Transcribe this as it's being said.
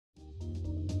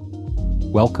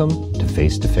Welcome to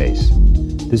Face to Face.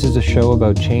 This is a show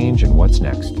about change and what's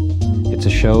next. It's a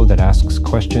show that asks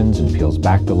questions and peels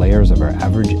back the layers of our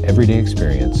average everyday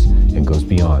experience and goes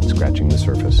beyond scratching the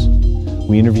surface.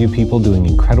 We interview people doing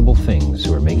incredible things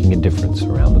who are making a difference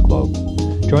around the globe.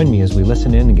 Join me as we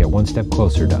listen in and get one step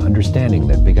closer to understanding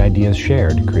that big ideas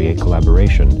shared create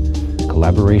collaboration.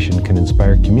 Collaboration can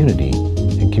inspire community,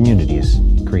 and communities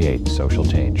create social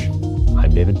change.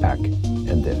 I'm David Peck,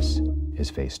 and this is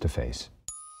Face to Face.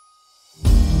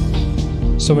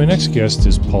 So my next guest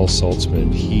is Paul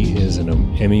Saltzman. He is an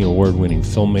Emmy award-winning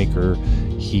filmmaker.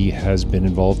 He has been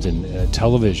involved in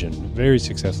television, very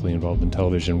successfully involved in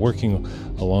television, working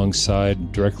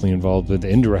alongside, directly involved with,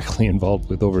 indirectly involved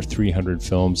with over 300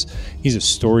 films. He's a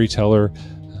storyteller.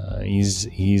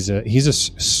 He's a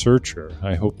searcher.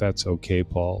 I hope that's okay,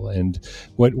 Paul. And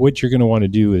what you're going to want to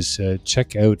do is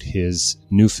check out his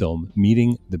new film,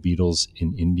 Meeting the Beatles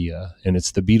in India. And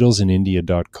it's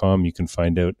thebeatlesinIndia.com. You can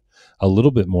find out a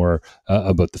little bit more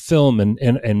about the film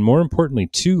and more importantly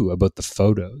too about the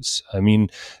photos. I mean,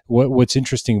 what's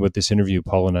interesting about this interview,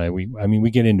 Paul and I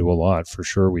we get into a lot for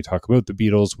sure. We talk about the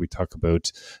Beatles, we talk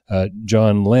about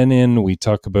John Lennon, we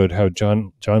talk about how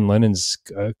John Lennon's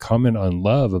comment on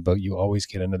love about "you always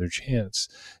get another chance,"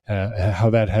 how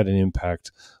that had an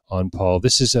impact on Paul.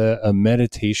 This is a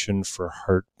meditation for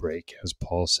heartbreak, as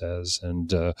Paul says.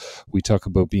 And we talk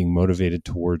about being motivated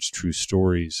towards true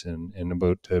stories and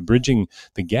about bridging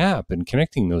the gap and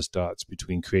connecting those dots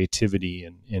between creativity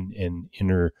and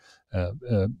inner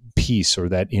peace, or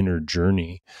that inner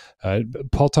journey.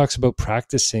 Paul talks about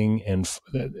practicing and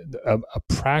a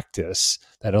practice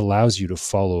that allows you to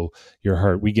follow your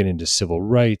heart. We get into civil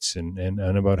rights and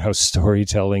about how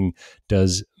storytelling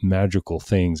does magical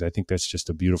things. I think that's just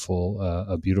a beautiful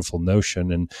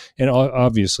notion, and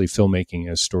obviously filmmaking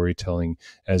as storytelling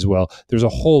as well. There's a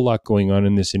whole lot going on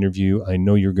in this interview. I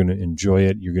know you're going to enjoy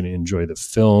it. You're going to enjoy the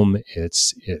film.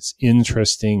 It's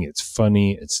interesting. It's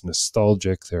funny. It's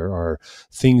nostalgic. There are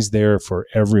things there for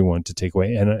everyone to take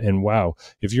away. And wow,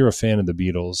 if you're a fan of the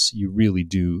Beatles, you really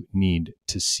do need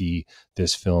to see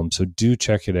this film. So do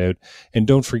check it out. And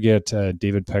don't forget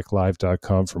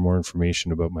davidpecklive.com for more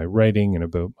information about my writing and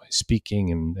about my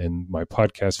speaking and my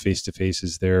podcast Face to Face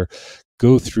is there.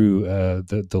 Go through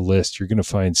the list. You're going to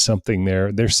find something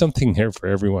there. There's something there for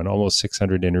everyone. Almost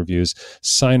 600 interviews.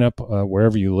 Sign up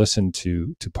wherever you listen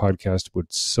to podcasts.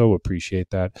 Would so appreciate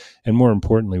that. And more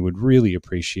importantly, would really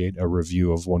appreciate a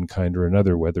review of one kind or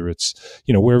another, whether it's,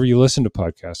 wherever you listen to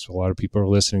podcasts. A lot of people are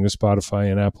listening to Spotify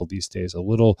and Apple these days. A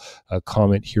little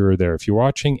comment here or there. If you're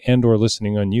watching and or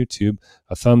listening on YouTube,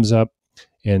 a thumbs up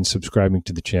and subscribing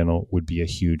to the channel would be a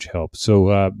huge help.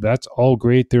 So that's all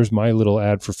great. There's my little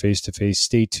ad for Face to Face.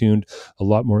 Stay tuned. A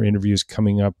lot more interviews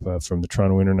coming up from the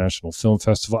Toronto International Film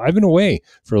Festival. I've been away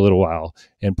for a little while,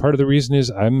 and part of the reason is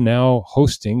I'm now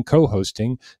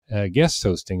co-hosting, guest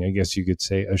hosting, I guess you could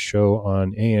say, a show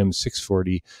on AM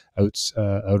 640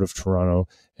 out of Toronto.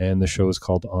 And the show is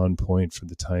called On Point for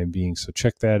the time being. So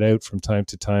check that out from time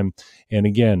to time. And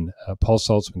again, Paul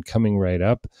Saltzman coming right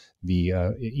up. The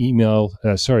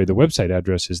the website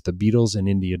address is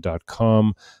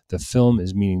thebeatlesinIndia.com. The film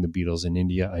is Meeting the Beatles in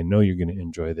India. I know you're going to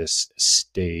enjoy this.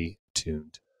 Stay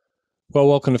tuned. Well,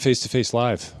 welcome to Face to Face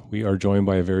Live. We are joined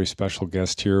by a very special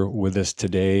guest here with us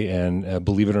today. And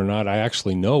believe it or not, I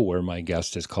actually know where my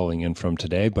guest is calling in from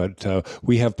today. But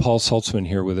we have Paul Saltzman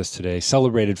here with us today,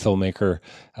 celebrated filmmaker,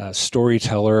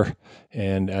 storyteller.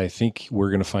 And I think we're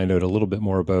going to find out a little bit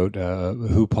more about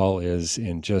who Paul is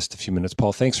in just a few minutes.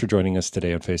 Paul, thanks for joining us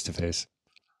today on Face to Face.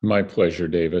 My pleasure,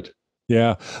 David.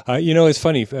 Yeah. It's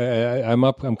funny.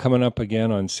 I'm coming up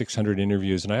again on 600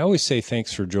 interviews, and I always say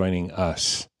thanks for joining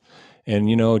us. And,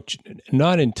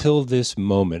 not until this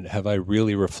moment have I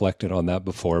really reflected on that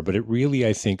before, but it really,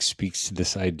 I think, speaks to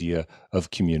this idea of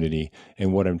community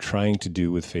and what I'm trying to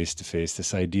do with Face to Face,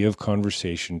 this idea of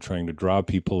conversation, trying to draw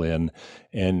people in.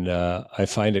 And I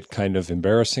find it kind of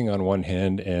embarrassing on one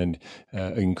hand and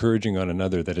encouraging on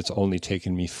another that it's only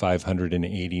taken me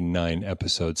 589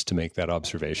 episodes to make that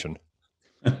observation.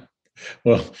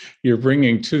 Well, you're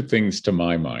bringing two things to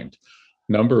my mind.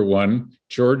 Number one,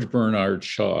 George Bernard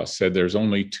Shaw said there's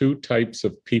only two types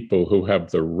of people who have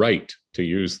the right to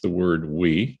use the word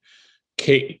we,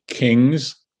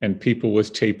 kings and people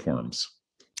with tapeworms.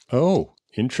 Oh,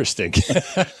 interesting.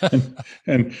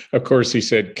 and of course, he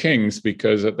said kings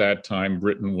because at that time,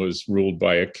 Britain was ruled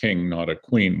by a king, not a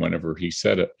queen, whenever he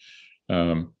said it.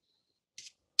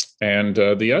 And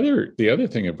the other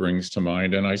thing it brings to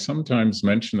mind, and I sometimes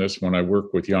mention this when I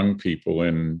work with young people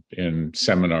in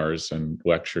seminars and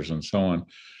lectures and so on,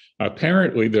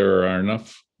 apparently there are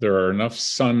enough there are enough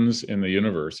suns in the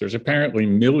universe. There's apparently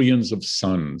millions of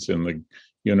suns in the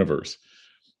universe,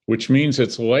 which means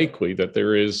it's likely that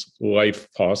there is life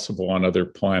possible on other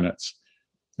planets.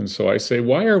 And so I say,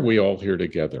 why are we all here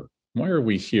together? Why are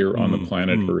we here on the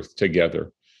planet Earth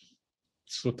together?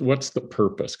 So what's the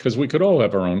purpose? Because we could all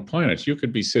have our own planets. You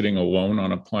could be sitting alone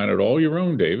on a planet all your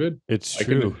own, David. It's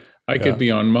true. I could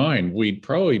be on mine. We'd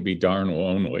probably be darn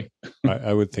lonely.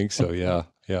 I would think so. Yeah.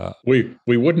 Yeah. We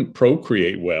wouldn't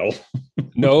procreate well.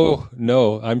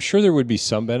 No. I'm sure there would be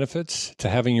some benefits to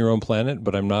having your own planet,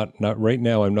 but I'm not right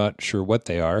now. I'm not sure what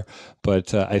they are.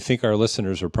 But I think our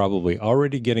listeners are probably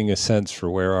already getting a sense for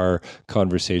where our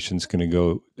conversation's going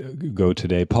to go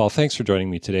today. Paul, thanks for joining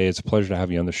me today. It's a pleasure to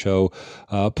have you on the show.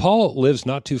 Paul lives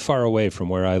not too far away from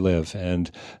where I live, and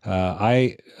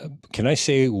can I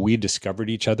say we discovered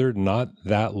each other not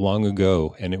that long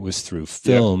ago, and it was through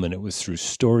film and it was through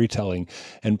storytelling.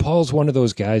 And Paul's one of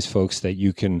those guys, folks, that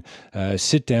you can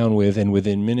sit down with, and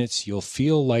within minutes you'll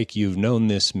feel like you've known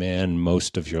this man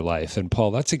most of your life. And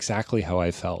Paul, that's exactly how I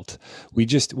felt.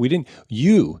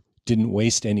 You didn't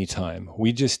waste any time.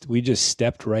 We just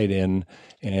stepped right in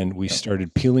and we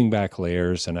started peeling back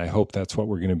layers. And I hope that's what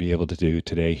we're going to be able to do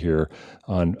today here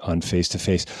on Face to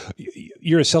Face.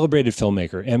 You're a celebrated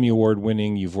filmmaker, Emmy Award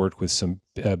winning. You've worked with some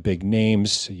big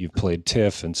names. You've played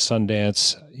TIFF and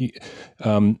Sundance.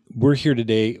 We're here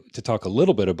today to talk a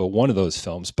little bit about one of those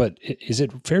films, but is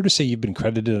it fair to say you've been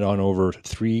credited on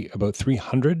about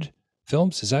 300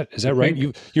 films? Is that right?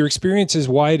 Your experience is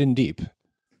wide and deep.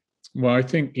 Well, I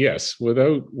think yes,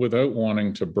 without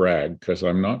wanting to brag, because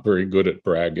I'm not very good at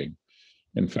bragging.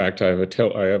 In fact, I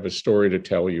have a story to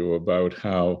tell you about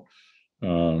how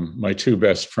my two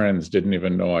best friends didn't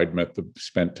even know I'd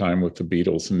spent time with the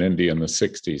Beatles in India in the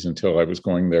 60s until I was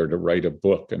going there to write a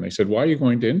book. And they said, "Why are you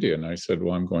going to India?" And I said,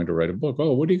 "Well, I'm going to write a book."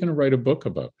 "Oh, what are you going to write a book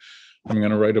about?" "I'm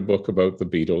going to write a book about the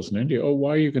Beatles in India." "Oh,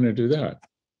 why are you going to do that?"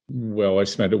 "Well, I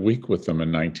spent a week with them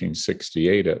in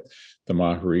 1968 at the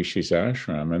Maharishi's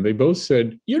ashram." And they both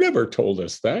said, "You never told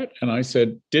us that." And I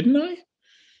said, "Didn't I?"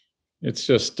 It's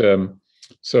just,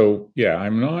 so yeah,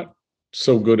 I'm not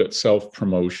so good at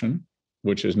self-promotion,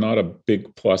 which is not a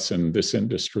big plus in this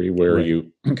industry where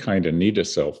you kind of need to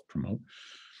self-promote.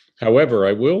 However,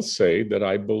 I will say that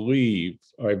I believe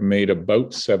I've made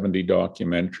about 70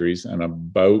 documentaries and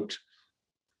about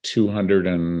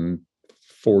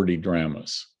 240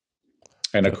 dramas.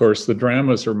 And of course, the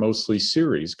dramas are mostly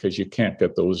series because you can't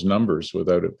get those numbers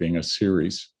without it being a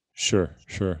series. Sure.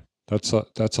 That's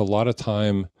a lot of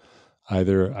time.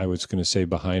 Either I was going to say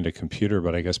behind a computer,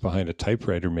 but I guess behind a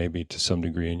typewriter, maybe to some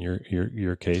degree in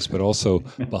your case, but also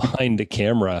behind a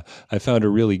camera. I found a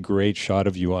really great shot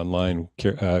of you online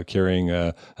carrying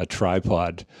a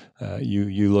tripod.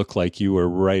 You look like you were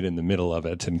right in the middle of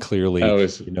it, and clearly,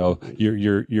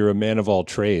 you're a man of all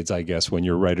trades, I guess, when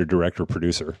you're writer, director,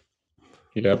 producer.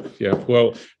 Yep.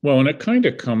 Well, and it kind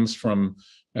of comes from,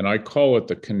 and I call it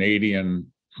the Canadian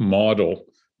model.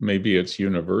 Maybe it's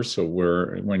universal,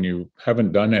 where when you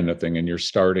haven't done anything and you're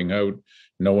starting out,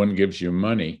 no one gives you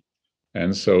money.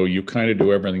 And so you kind of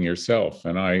do everything yourself.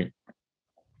 And I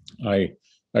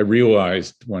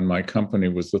realized when my company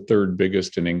was the third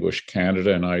biggest in English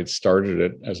Canada, and I had started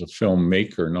it as a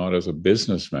filmmaker, not as a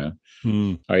businessman.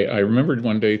 I remembered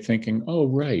one day thinking, oh,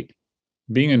 right,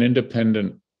 being an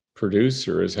independent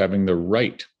producer is having the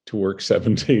right to work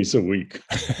 7 days a week.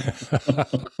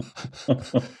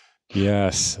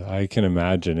 Yes, I can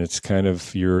imagine. It's kind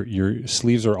of your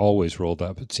sleeves are always rolled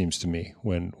up. It seems to me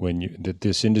when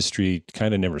this industry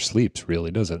kind of never sleeps,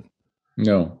 really, does it?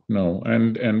 No,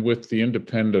 and with the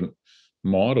independent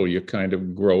model, you kind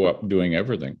of grow up doing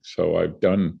everything. So I've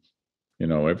done,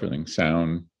 everything: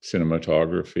 sound,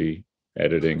 cinematography,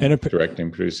 editing,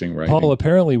 directing, producing, writing. Paul,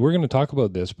 apparently we're going to talk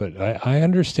about this, but I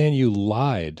understand you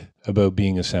lied about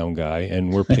being a sound guy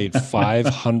and were paid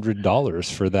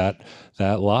 $500 for that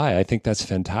lie. I think that's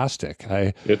fantastic.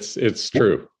 It's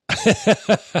true.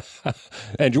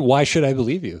 And why should I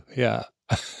believe you? Yeah.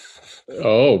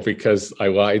 Oh, because I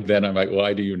lied then. I might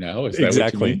lie to you now. Is that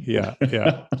exactly? What you mean?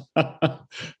 Yeah.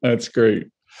 That's great.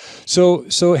 So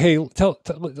hey,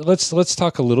 let's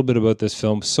talk a little bit about this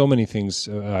film. So many things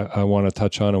I want to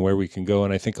touch on and where we can go.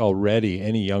 And I think already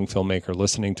any young filmmaker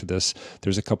listening to this,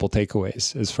 there's a couple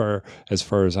takeaways as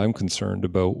far as I'm concerned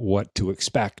about what to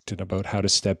expect and about how to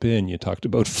step in. You talked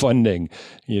about funding.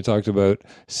 You talked about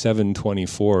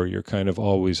 7/24. You're kind of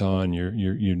always on.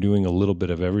 You're doing a little bit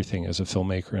of everything as a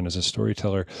filmmaker and as a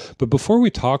storyteller. But before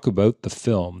we talk about the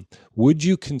film, would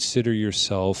you consider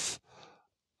yourself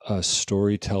a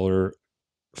storyteller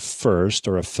first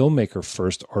or a filmmaker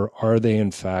first, or are they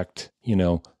in fact,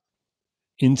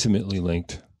 intimately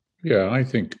linked? Yeah, I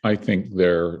think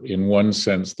they're, in one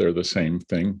sense, they're the same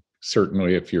thing.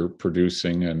 Certainly, if you're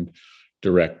producing and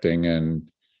directing and,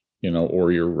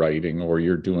 or you're writing or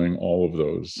you're doing all of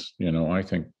those, I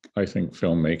think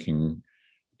filmmaking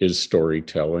is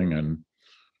storytelling,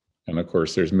 and of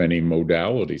course there's many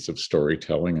modalities of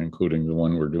storytelling, including the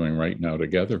one we're doing right now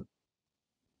together.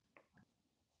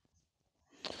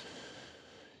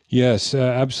 Yes,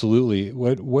 absolutely.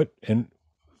 And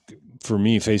for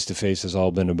me, face to face has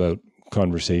all been about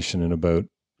conversation and about,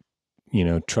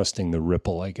 trusting the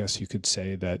ripple, I guess you could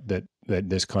say, that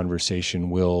this conversation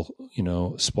will,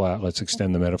 splat, let's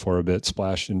extend the metaphor a bit,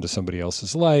 splash into somebody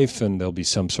else's life, and there'll be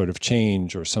some sort of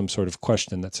change or some sort of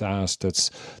question that's asked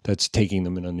that's taking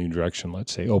them in a new direction,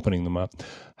 let's say, opening them up.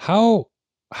 How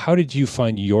did you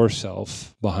find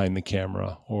yourself behind the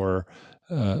camera? Or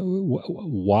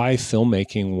why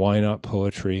filmmaking? Why not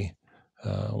poetry?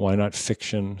 Why not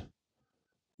fiction?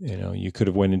 You could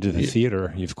have went into the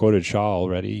theater. You've quoted Shaw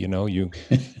already. You.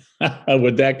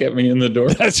 Would that get me in the door?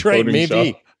 That's right. Quoting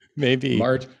Shaw? Maybe.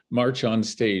 March on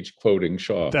stage quoting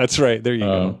Shaw. That's right. There you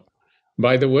go.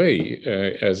 By the way,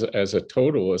 as a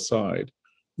total aside,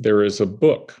 there is a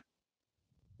book,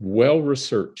 well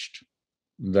researched,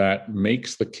 that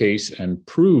makes the case and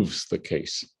proves the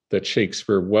case that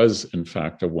Shakespeare was in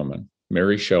fact a woman.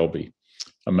 Mary Shelby,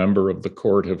 a member of the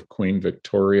court of Queen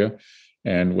Victoria.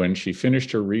 And when she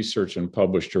finished her research and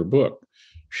published her book,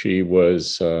 she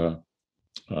was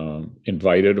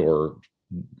invited or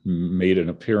made an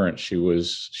appearance.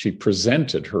 She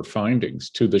presented her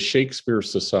findings to the Shakespeare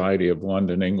Society of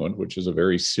London, England, which is a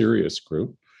very serious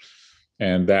group,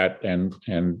 and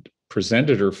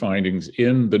presented her findings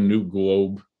in the New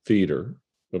Globe Theatre.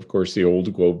 Of course, the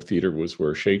old Globe Theatre was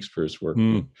where Shakespeare's work.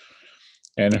 And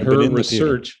I've her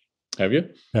research. Have you?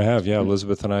 I have, yeah.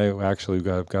 Elizabeth and I actually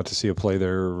got to see a play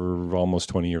there almost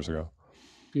 20 years ago.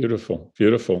 Beautiful,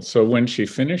 beautiful. So when she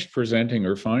finished presenting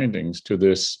her findings to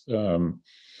this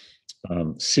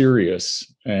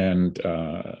serious and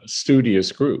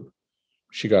studious group,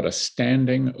 she got a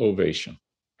standing ovation.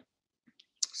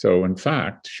 So in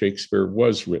fact, Shakespeare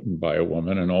was written by a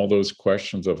woman, and all those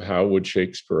questions of how would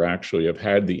Shakespeare actually have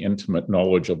had the intimate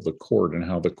knowledge of the court and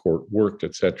how the court worked,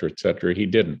 et cetera, he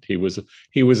didn't. He was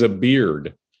a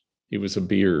beard. He was a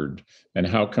beard. And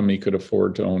how come he could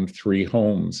afford to own 3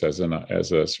 homes as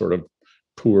a sort of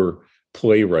poor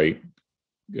playwright,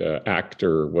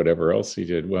 actor, whatever else he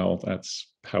did? Well,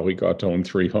 that's how he got to own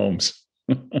 3 homes.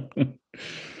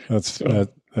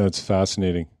 That's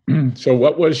fascinating. So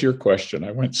what was your question?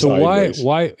 I went so sideways.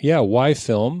 why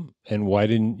film, and why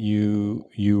didn't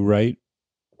you write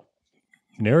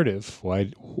narrative? Why,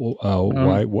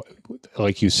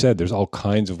 like you said, there's all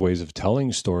kinds of ways of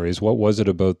telling stories. What was it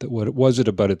about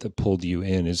it that pulled you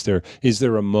in? Is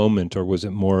there a moment, or was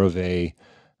it more of a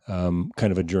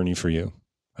kind of a journey for you,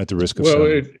 at the risk of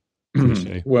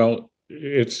well,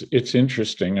 it's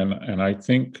interesting, and I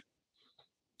think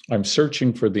I'm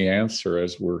searching for the answer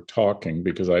as we're talking,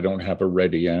 because I don't have a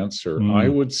ready answer. I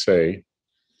would say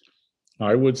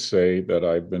that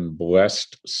I've been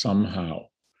blessed somehow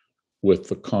with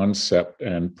the concept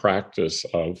and practice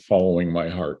of following my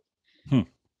heart.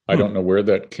 I don't know where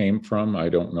that came from. I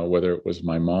don't know whether it was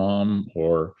my mom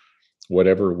or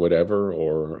whatever,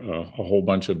 or a whole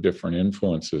bunch of different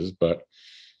influences, but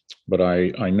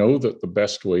I know that the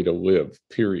best way to live,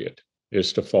 period,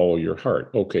 is to follow your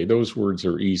heart. Okay, those words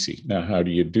are easy. Now, how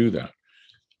do you do that?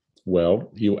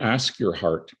 Well, you ask your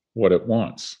heart what it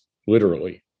wants,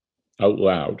 literally, out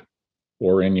loud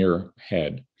or in your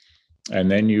head. And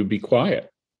then you be quiet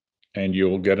and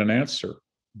you'll get an answer.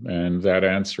 And that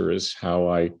answer is how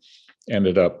I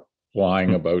ended up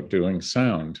lying about doing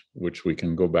sound, which we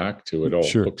can go back to. It all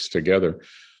hooks together.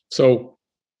 So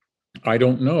I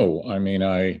don't know. I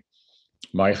mean,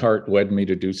 my heart led me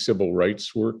to do civil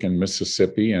rights work in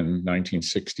Mississippi in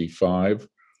 1965.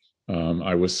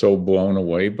 I was so blown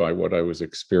away by what I was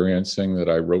experiencing that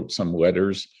I wrote some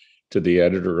letters to the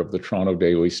editor of the Toronto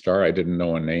Daily Star. I didn't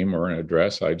know a name or an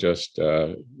address. I addressed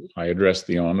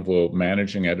the envelope,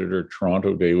 managing editor,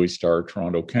 Toronto Daily Star,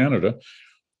 Toronto, Canada.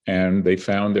 And they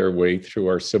found their way through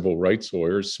our civil rights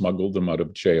lawyers, smuggled them out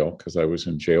of jail, because I was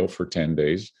in jail for 10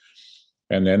 days.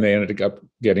 And then they ended up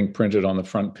getting printed on the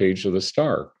front page of the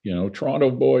Star,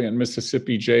 Toronto boy in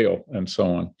Mississippi jail, and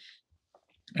so on.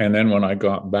 And then when I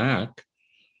got back,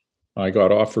 I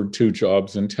got offered 2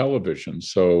 jobs in television.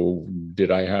 So did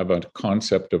I have a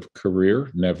concept of career?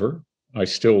 Never. I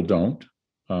still don't.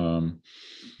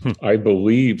 I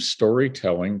believe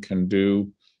storytelling can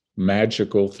do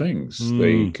magical things.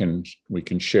 We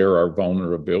can share our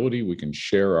vulnerability. We can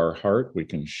share our heart. We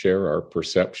can share our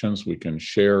perceptions. We can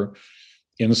share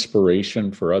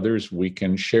inspiration for others. We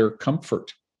can share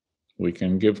comfort. We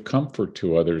can give comfort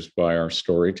to others by our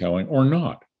storytelling, or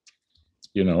not.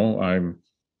 You know,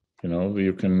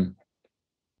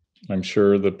 I'm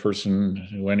sure the person,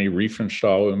 Leni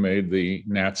Riefenstahl, who made the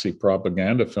Nazi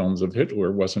propaganda films of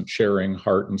Hitler, wasn't sharing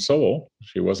heart and soul.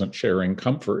 She wasn't sharing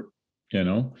comfort. You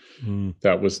know,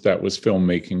 that was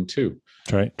filmmaking too.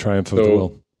 Triumph of the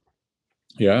will.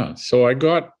 Yeah. So I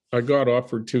got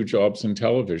offered 2 jobs in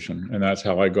television, and that's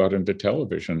how I got into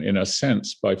television, in a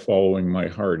sense, by following my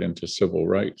heart into civil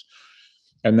rights.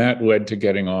 And that led to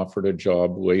getting offered a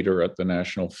job later at the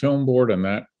National Film Board, and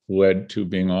that led to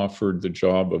being offered the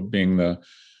job of being the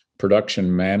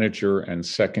production manager and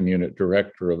second unit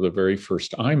director of the very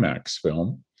first IMAX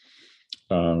film.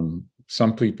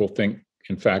 Some people think,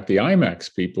 in fact, the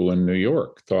IMAX people in New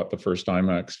York thought the first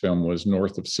IMAX film was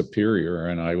North of Superior,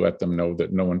 and I let them know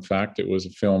that no, in fact, it was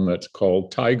a film that's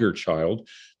called Tiger Child,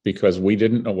 because we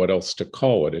didn't know what else to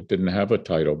call it. It didn't have a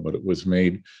title, but it was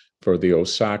made for the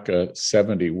Osaka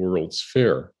 70 World's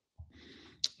Fair.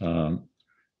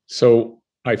 So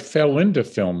I fell into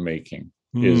filmmaking,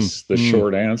 is the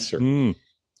short answer.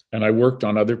 And I worked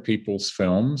on other people's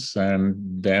films, and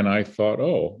then I thought,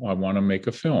 oh, I want to make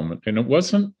a film. And it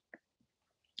wasn't,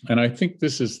 and I think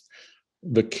this is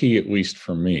the key, at least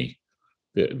for me.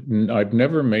 I've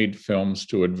never made films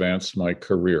to advance my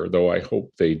career, though I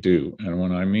hope they do. And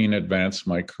when I mean advance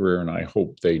my career, and I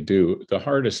hope they do, the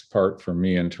hardest part for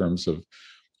me in terms of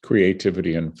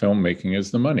creativity and filmmaking is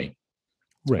the money.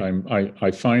 Right. I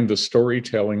find the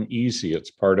storytelling easy. It's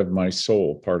part of my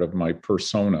soul, part of my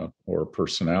persona, or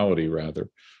personality rather,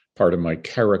 part of my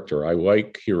character. I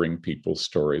like hearing people's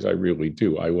stories. I really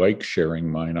do. I like sharing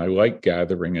mine. I like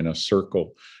gathering in a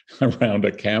circle around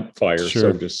a campfire,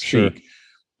 so to speak,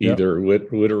 either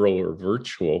literal or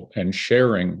virtual, and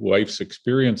sharing life's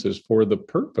experiences for the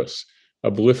purpose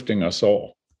of lifting us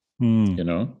all, you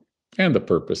know, and the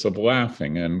purpose of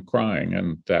laughing and crying,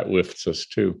 and that lifts us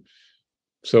too.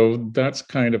 So that's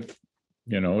kind of,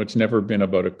 you know, it's never been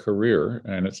about a career,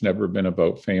 and it's never been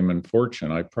about fame and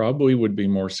fortune. I probably would be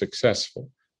more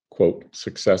successful, quote,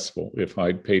 successful, if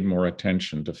I'd paid more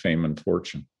attention to fame and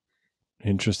fortune.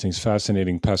 Interesting. It's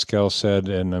fascinating. Pascal said,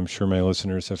 and I'm sure my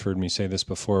listeners have heard me say this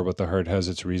before, but the heart has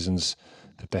its reasons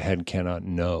that the head cannot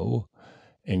know.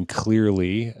 And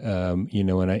clearly, you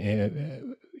know,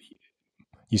 and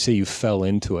you say you fell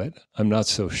into it. I'm not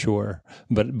so sure,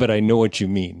 but I know what you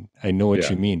mean. I know what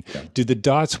you mean. Yeah. Do the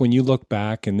dots, when you look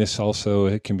back, and this also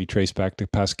it can be traced back to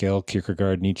Pascal,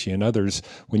 Kierkegaard, Nietzsche, and others,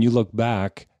 when you look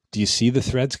back, do you see the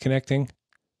threads connecting?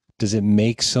 Does it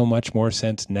make so much more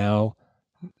sense now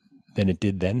than it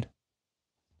did then?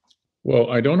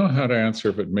 Well, I don't know how to answer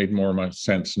if it made more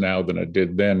sense now than it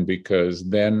did then, because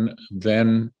then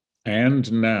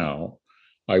and now,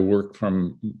 I work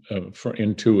from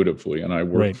intuitively, and I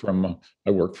work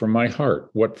from my heart.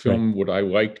 What film would I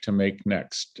like to make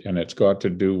next? And it's got to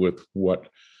do with what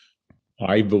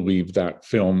I believe that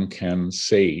film can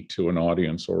say to an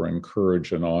audience or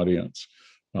encourage an audience.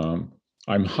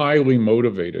 I'm highly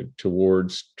motivated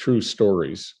towards true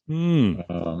stories, and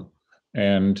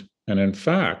in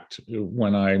fact,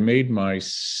 when I made my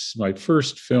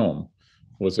first film,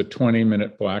 was a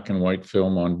 20-minute black and white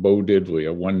film on Bo Diddley,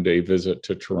 a one-day visit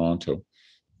to Toronto.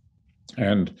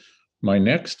 And my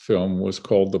next film was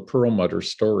called The Perlmutter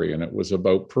Story, and it was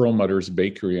about Perlmutter's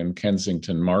Bakery in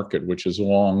Kensington Market, which is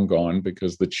long gone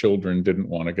because the children didn't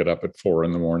want to get up at 4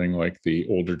 a.m. like the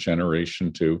older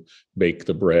generation to bake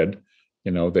the bread.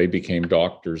 You know, they became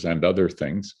doctors and other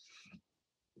things.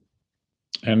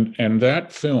 And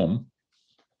that film,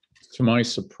 to my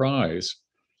surprise,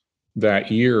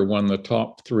 that year won the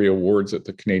top 3 awards at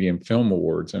the Canadian Film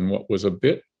Awards. And what was a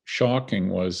bit shocking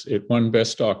was it won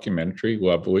Best Documentary,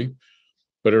 lovely,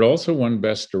 but it also won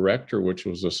Best Director, which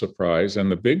was a surprise. And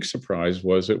the big surprise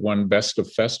was it won Best of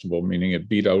Festival, meaning it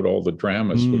beat out all the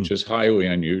dramas, which is highly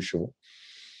unusual.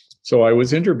 So I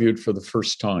was interviewed for the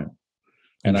first time.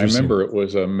 And I remember it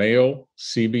was a male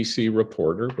CBC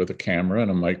reporter with a camera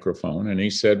and a microphone. And he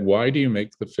said, "Why do you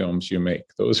make the films you make?"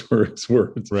 Those were his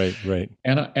words. Right.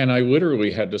 And I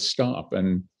literally had to stop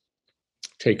and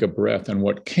take a breath. And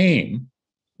what came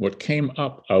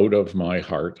up out of my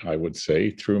heart, I would say,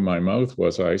 through my mouth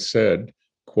was, I said,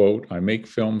 quote, "I make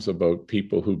films about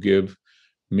people who give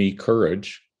me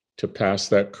courage to pass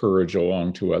that courage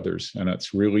along to others." And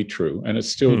it's really true. And it's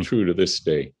still true to this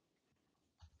day.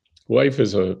 Life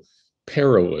is a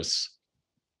perilous,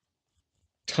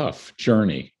 tough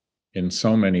journey in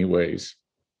so many ways.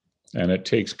 And it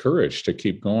takes courage to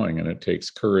keep going, and it takes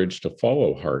courage to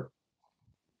follow heart.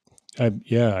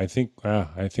 Yeah, I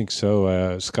think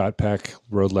so. Scott Peck,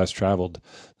 Road Less Traveled.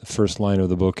 The first line of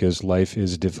the book is "Life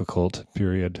is difficult."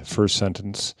 Period. First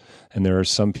sentence. And there are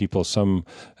some people, some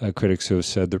critics who have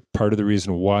said that part of the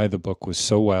reason why the book was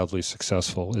so wildly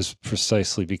successful is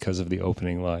precisely because of the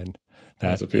opening line.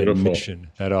 That's That beautiful.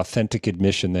 admission, that authentic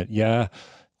admission that yeah,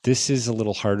 this is a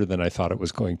little harder than I thought it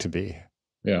was going to be.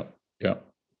 Yeah, yeah.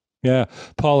 Yeah,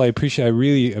 Paul, I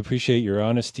really appreciate your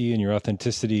honesty and your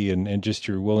authenticity and just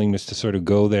your willingness to sort of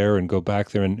go there and go back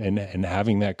there and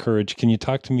having that courage. Can you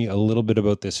talk to me a little bit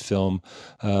about this film?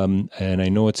 And I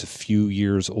know it's a few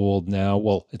years old now.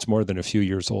 Well, it's more than a few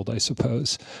years old, I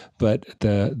suppose. But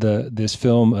this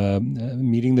film,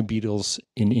 Meeting the Beatles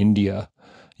in India,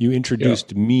 you Yeah.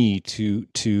 introduced me to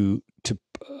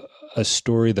a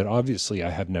story that obviously I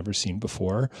have never seen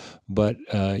before, but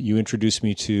you introduced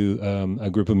me to a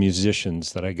group of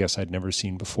musicians that I guess I'd never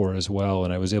seen before as well,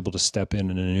 and I was able to step in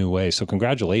a new way. So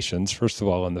congratulations, first of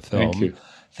all, on the Thank film. you.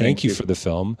 Thank Thank you you. for the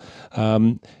film.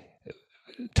 Um,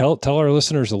 tell our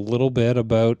listeners a little bit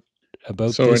about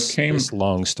So it this came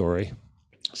long story.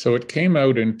 so it came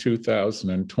out in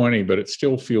 2020, but it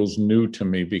still feels new to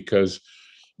me because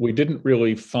we didn't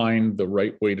really find the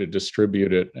right way to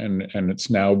distribute it, and it's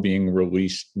now being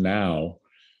released now.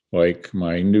 Like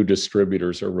my new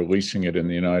distributors are releasing it in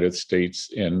the United States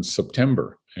in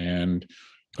September, and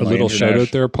A my little shout out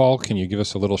international there, Paul. Can you give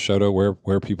us a little shout out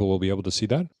where people will be able to see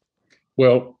that?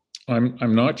 well,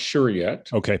 I'm not sure yet,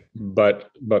 Okay. but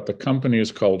the company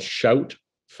is called Shout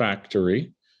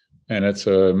Factory, and it's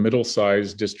a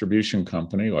middle-sized distribution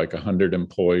company, like 100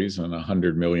 employees and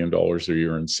 $100 million a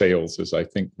year in sales, is I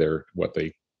think they're what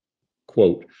they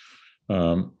quote.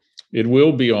 Um, it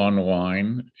will be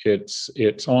online. It's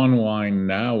online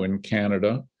now in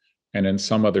Canada and in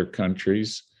some other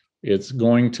countries. It's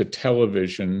going to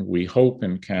television, we hope,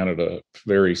 in Canada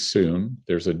very soon.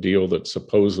 There's a deal that's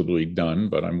supposedly done,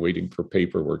 but I'm waiting for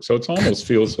paperwork. So it almost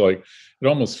feels like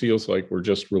we're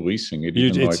just releasing it,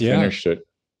 even though I It's yeah. finished it,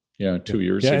 yeah, Yeah. 2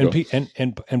 years Yeah, ago.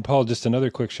 and Paul, just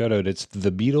another quick shout out. It's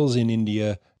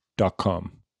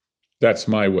thebeatlesinIndia.com. That's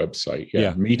my website. Yeah,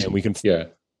 Yeah, and we can yeah,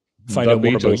 find out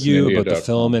more about you, about the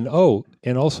film, thebeatlesinIndia.com. and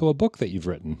and also a book that you've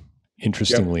written. Yep.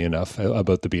 Interestingly enough,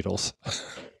 about the Beatles.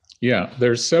 Yeah,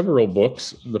 there's several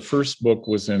books. The first book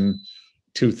was in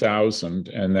 2000,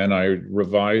 and then I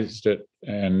revised it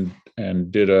and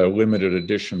did a limited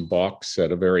edition box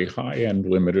set, a very high-end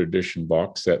limited edition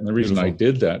box set. And Beautiful. the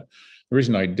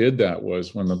reason I did that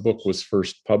was when the book was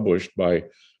first published by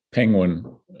Penguin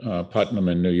Putnam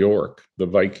in New York, the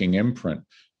Viking imprint.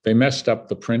 They messed up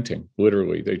the printing.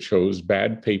 Literally, they chose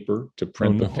bad paper to Oh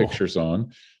print the no. pictures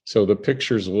on, so the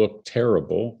pictures look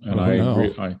terrible. And Oh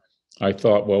no. I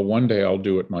thought, well, one day I'll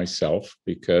do it myself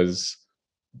because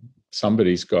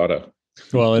somebody's got to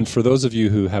Well, and for those of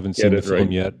you who haven't get seen the it film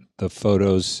right. yet, the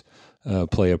photos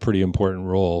play a pretty important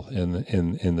role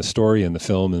in the story and the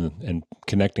film and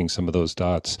connecting some of those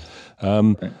dots.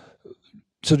 Um, Right.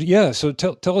 so yeah, so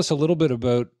tell us a little bit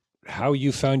about how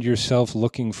you found yourself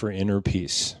looking for inner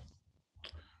peace.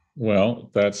 Well,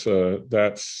 that's the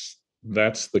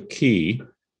key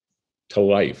to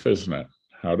life, isn't it?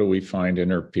 How do we find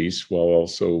inner peace while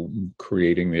also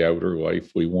creating the outer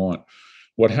life we want?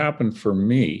 What happened for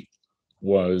me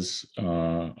was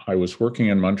I was working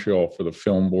in Montreal for the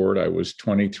film board. I was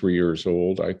 23 years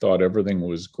old. I thought everything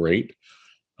was great.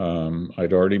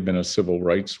 I'd already been a civil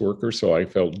rights worker, so I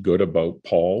felt good about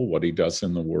Paul, what he does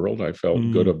in the world. I felt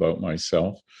good Mm. about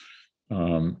myself.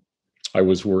 Um, I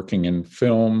was working in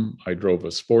film. I drove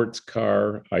a sports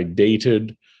car. I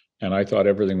dated, and I thought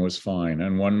everything was fine.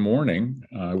 And one morning,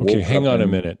 I Okay, woke hang up on a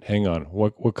in minute. Hang on.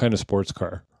 What kind of sports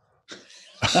car?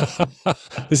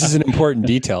 This is an important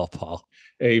detail, Paul.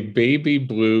 a baby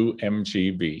blue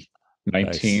MGB,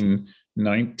 Nice.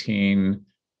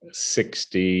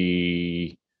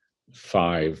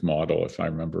 1965 model, if I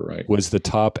remember right. Was the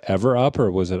top ever up or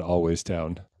was it always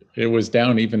down? It was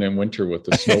down even in winter with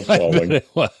the snow I bet falling. it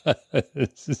was.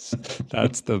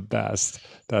 That's the best.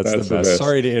 That's the That's the best. best.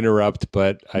 Sorry to interrupt,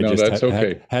 but I No, just that's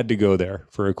okay. had to go there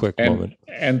for a quick moment.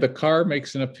 And the car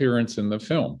makes an appearance in the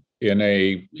film in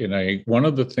a one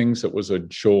of the things that was a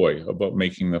joy about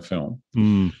making the film.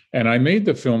 Mm. And I made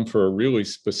the film for a really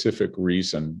specific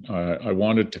reason. I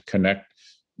wanted to connect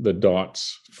the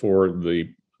dots for the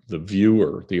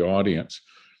viewer, the audience,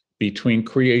 between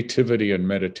creativity and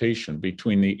meditation,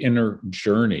 between the inner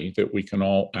journey that we can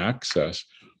all access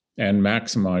and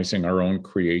maximizing our own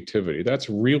creativity. That's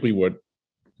really what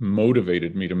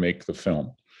motivated me to make the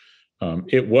film.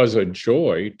 It was a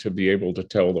joy to be able to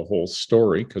tell the whole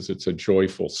story because it's a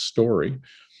joyful story.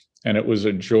 And it was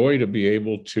a joy to be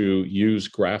able to use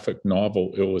graphic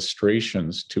novel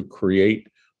illustrations to create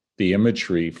the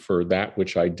imagery for that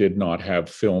which I did not have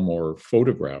film or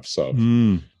photographs of.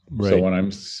 Right. So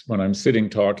when I'm sitting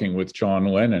talking with John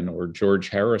Lennon or George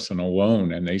Harrison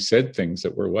alone, and they said things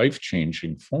that were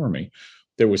life-changing for me,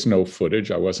 there was no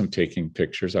footage. I wasn't taking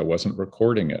pictures. I wasn't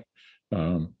recording it.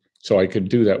 So I could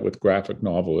do that with graphic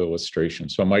novel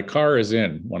illustrations. So my car is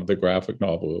in one of the graphic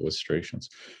novel illustrations.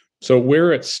 So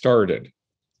where it started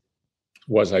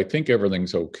was, I think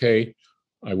everything's okay.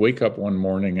 I wake up one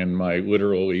morning in my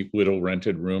literally little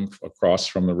rented room across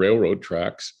from the railroad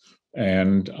tracks,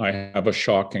 and I have a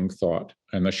shocking thought.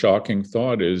 And the shocking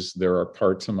thought is, there are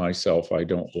parts of myself I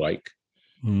don't like.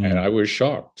 And I was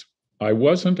shocked. I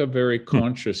wasn't a very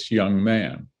conscious young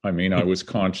man. I mean, I was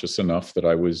conscious enough that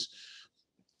I was,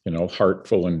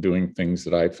 heartful and doing things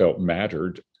that I felt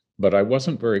mattered, but I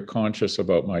wasn't very conscious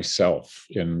about myself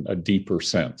in a deeper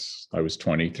sense. I was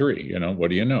 23,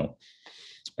 what do you know?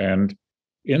 And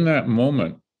in that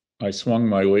moment, I swung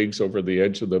my legs over the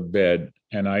edge of the bed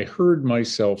and I heard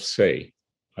myself say,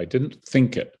 I didn't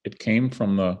think it, it came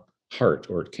from the heart,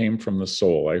 or it came from the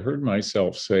soul. I heard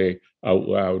myself say out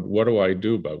loud, what do I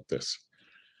do about this?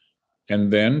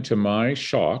 And then, to my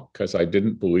shock, because I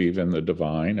didn't believe in the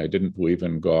divine, I didn't believe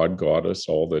in God, goddess,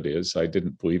 all that is, I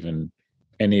didn't believe in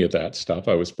any of that stuff.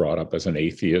 I was brought up as an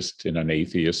atheist in an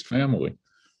atheist family.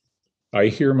 I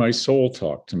hear my soul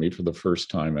talk to me for the first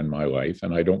time in my life,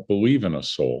 and I don't believe in a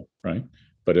soul, right?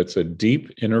 But it's a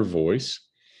deep inner voice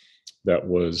that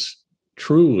was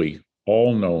truly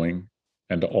all-knowing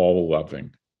and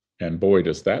all-loving. And boy,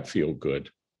 does that feel good,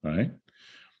 right?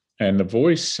 And the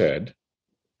voice said,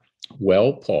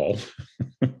 well, Paul,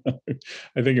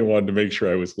 I think it wanted to make sure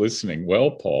I was listening.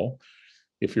 Well, Paul,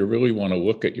 if you really want to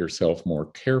look at yourself more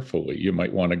carefully, you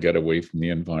might want to get away from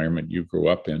the environment you grew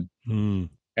up in.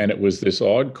 And it was this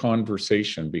odd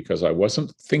conversation because I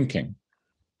wasn't thinking.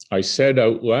 I said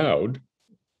out loud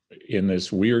in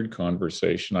this weird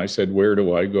conversation, I said, where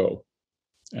do I go?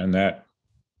 And that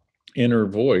inner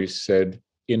voice said,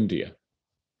 India.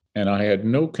 And I had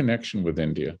no connection with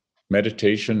India.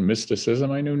 Meditation,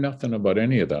 mysticism, I knew nothing about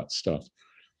any of that stuff.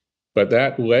 But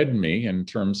that led me, in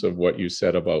terms of what you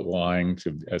said about lying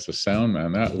as a sound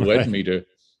man, that led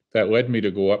me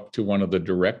to go up to one of the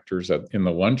directors in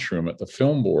the lunchroom at the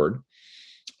film board,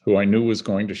 who I knew was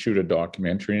going to shoot a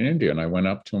documentary in India. And I went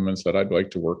up to him and said, I'd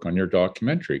like to work on your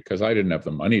documentary, because I didn't have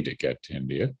the money to get to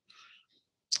India.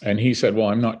 And he said, well,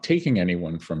 I'm not taking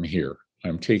anyone from here.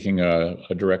 I'm taking a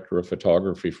director of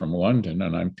photography from London,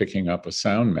 and I'm picking up a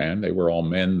sound man. They were all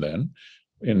men then,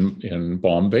 in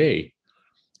Bombay.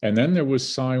 And then there was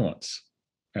silence.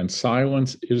 And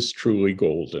silence is truly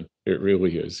golden. It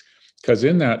really is. Because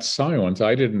in that silence,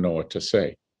 I didn't know what to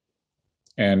say.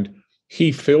 And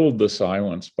he filled the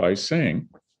silence by saying,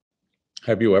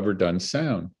 have you ever done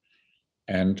sound?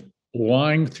 And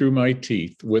lying through my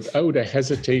teeth, without a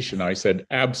hesitation, I said,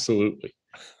 absolutely.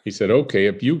 He said, okay,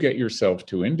 if you get yourself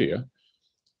to India,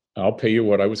 I'll pay you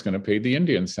what I was going to pay the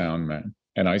Indian sound man.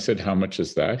 And I said, how much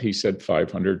is that? He said,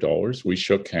 $500. We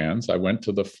shook hands. I went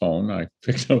to the phone. I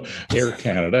picked up Air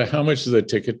Canada. How much is a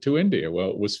ticket to India? Well,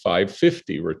 it was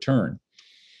 $550 return.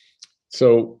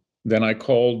 So then I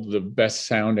called the best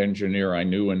sound engineer I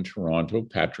knew in Toronto,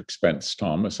 Patrick Spence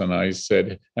Thomas. And I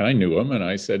said, and I knew him, and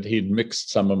I said, he'd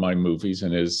mixed some of my movies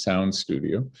in his sound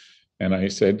studio. And I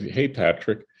said, hey,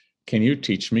 Patrick, can you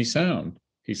teach me sound?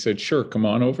 He said, sure, come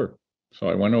on over. So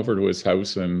I went over to his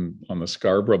house on the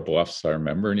Scarborough Bluffs, I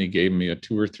remember, and he gave me a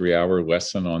 2 or 3 hour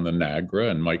lesson on the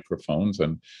Nagra and microphones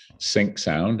and sync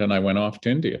sound, and I went off to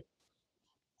India.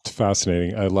 It's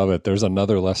fascinating. I love it. There's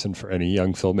another lesson for any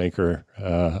young filmmaker,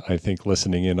 I think,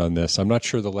 listening in on this. I'm not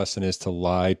sure the lesson is to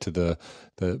lie to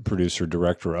the producer,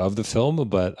 director of the film,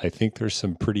 but I think there's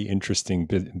some pretty interesting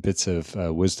bits of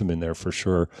wisdom in there for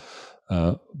sure.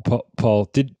 Paul,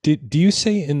 do you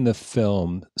say in the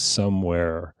film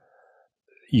somewhere,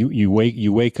 you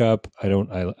wake up,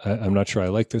 I'm not sure I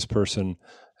like this person,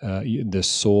 this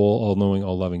soul, all knowing,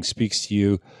 all loving, speaks to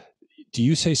you. Do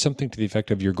you say something to the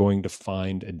effect of, you're going to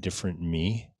find a different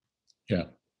me? Yeah.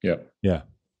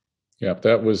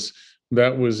 That was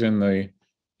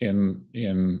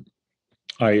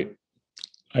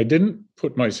I didn't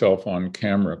put myself on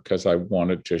camera because I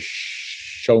wanted to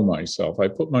show myself. I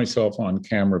put myself on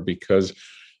camera because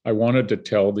I wanted to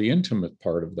tell the intimate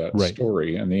part of that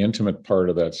story. And the intimate part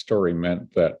of that story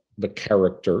meant that the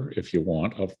character, if you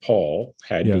want, of Paul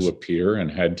had to appear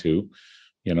and had to,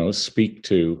 speak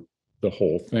to the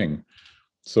whole thing.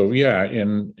 So yeah,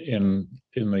 in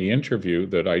the interview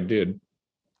that I did,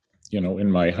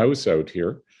 in my house out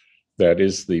here, that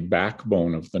is the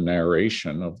backbone of the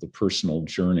narration, of the personal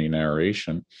journey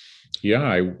narration, yeah,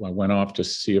 I went off to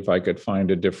see if I could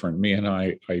find a different me. And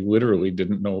I literally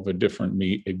didn't know if a different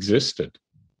me existed.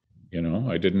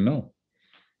 I didn't know.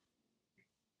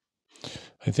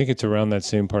 I think it's around that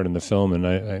same part in the film, and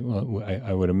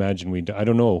I would imagine I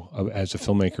don't know, as a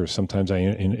filmmaker, sometimes I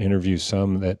interview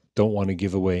some that don't want to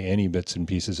give away any bits and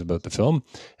pieces about the film,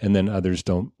 and then others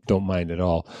don't mind at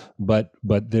all. But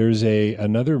there's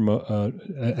another,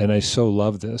 and I so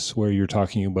love this, where you're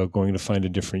talking about going to find a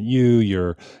different you.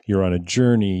 You're on a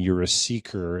journey. You're a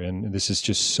seeker, and this is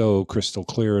just so crystal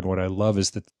clear. And what I love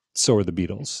is that so are the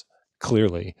Beatles.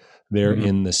 Clearly, they're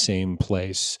in the same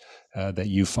place that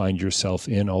you find yourself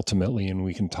in ultimately, and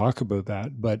we can talk about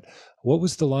that. But what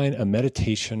was the line? A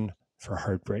meditation for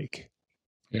heartbreak.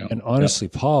 Yeah. And honestly,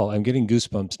 Paul, I'm getting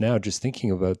goosebumps now just thinking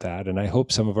about that, and I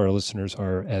hope some of our listeners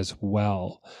are as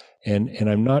well. And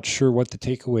I'm not sure what the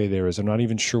takeaway there is. I'm not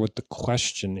even sure what the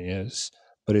question is,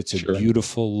 but it's a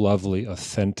beautiful, lovely,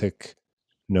 authentic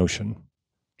notion.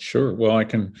 Sure. Well, I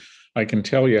can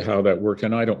tell you how that worked,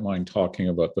 and I don't mind talking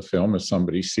about the film. If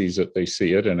somebody sees it, they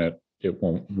see it, and it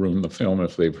won't ruin the film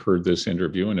if they've heard this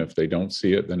interview. And if they don't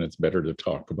see it, then it's better to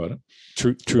talk about it.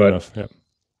 True enough. Yeah.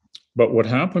 But what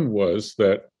happened was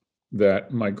that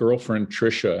my girlfriend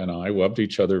Trisha and I loved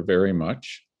each other very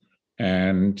much,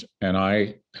 and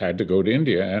I had to go to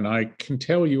India. And I can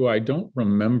tell you, I don't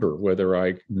remember whether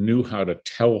I knew how to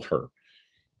tell her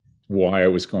why I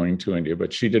was going to India,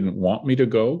 but she didn't want me to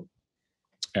go.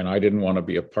 And I didn't want to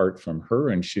be apart from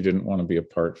her, and she didn't want to be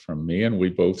apart from me. And we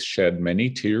both shed many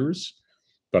tears,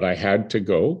 but I had to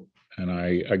go. And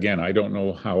I don't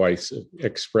know how I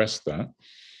expressed that.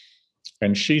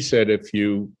 And she said, if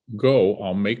you go,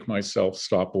 I'll make myself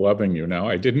stop loving you. Now,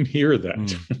 I didn't hear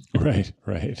that.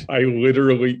 Right. I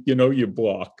literally, you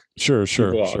block. Sure.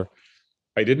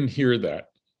 I didn't hear that.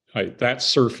 That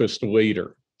surfaced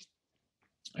later.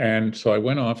 And so I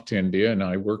went off to India, and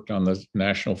I worked on the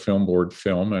National Film Board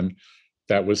film. And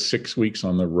that was 6 weeks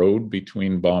on the road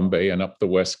between Bombay and up the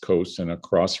West Coast and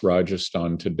across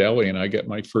Rajasthan to Delhi. And I get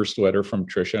my first letter from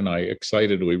Trisha, and I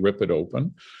excitedly rip it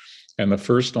open. And the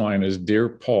first line is, "Dear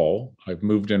Paul, I've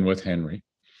moved in with Henry."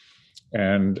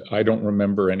 And I don't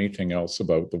remember anything else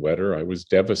about the letter. I was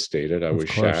devastated. I was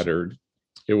shattered.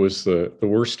 It was the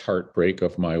worst heartbreak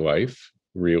of my life,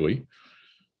 really.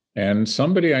 And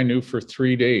somebody I knew for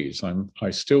 3 days, I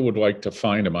still would like to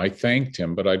find him. I thanked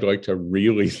him, but I'd like to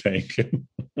really thank him.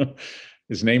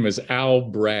 His name is Al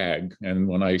Bragg. And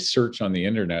when I search on the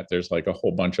internet, there's like a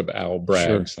whole bunch of Al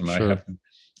Braggs,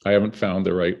 I haven't found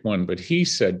the right one. But he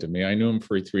said to me, I knew him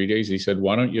for 3 days. He said,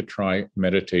 "Why don't you try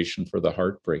meditation for the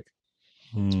heartbreak?"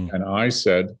 And I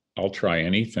said, "I'll try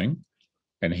anything."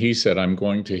 And he said, "I'm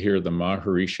going to hear the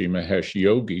Maharishi Mahesh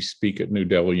Yogi speak at New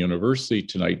Delhi University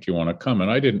tonight. Do you want to come?"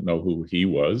 And I didn't know who he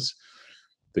was,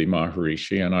 the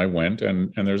Maharishi. And I went,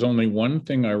 and there's only one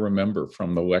thing I remember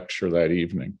from the lecture that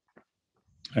evening.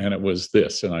 And it was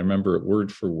this, and I remember it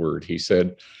word for word. He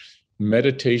said,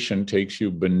 "Meditation takes you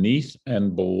beneath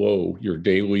and below your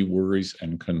daily worries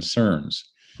and concerns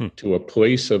to a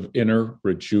place of inner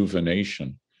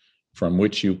rejuvenation, from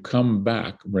which you come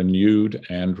back renewed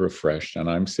and refreshed." And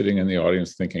I'm sitting in the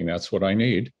audience thinking, that's what I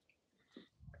need.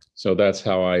 So that's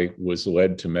how I was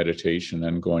led to meditation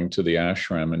and going to the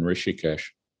ashram in Rishikesh.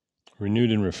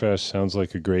 Renewed and refreshed sounds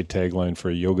like a great tagline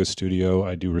for a yoga studio.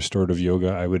 I do restorative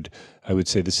yoga. I would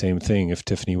say the same thing. If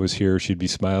Tiffany was here, she'd be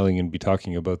smiling and be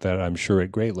talking about that, I'm sure,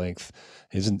 at great length.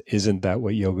 Isn't that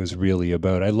what yoga is really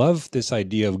about? I love this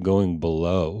idea of going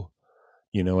below.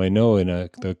 I know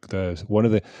one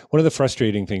of the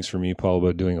frustrating things for me, Paul,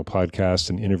 about doing a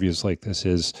podcast and interviews like this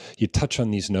is you touch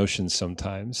on these notions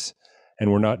sometimes,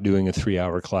 and we're not doing a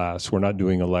 3-hour class. We're not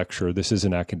doing a lecture. This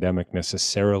isn't academic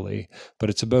necessarily,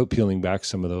 but it's about peeling back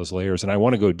some of those layers. And I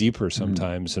want to go deeper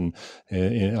sometimes. And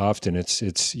often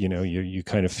it's you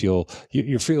kind of feel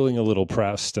you're feeling a little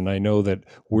pressed. And I know that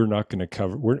we're not going to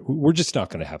cover. We're just not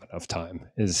going to have enough time.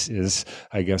 Is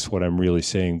I guess what I'm really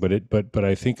saying. But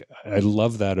I think I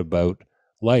love that about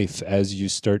life as you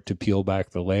start to peel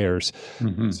back the layers.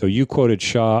 So you quoted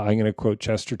Shaw. I'm going to quote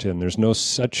Chesterton. There's no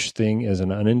such thing as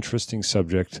an uninteresting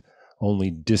subject, only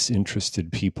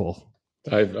disinterested people.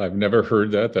 I've never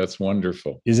heard that. That's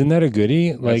wonderful. Isn't that a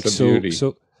goodie? That's a beauty.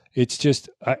 So it's just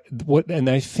and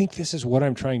I think this is what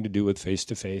I'm trying to do with Face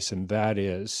to Face, and that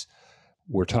is,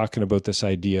 we're talking about this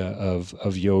idea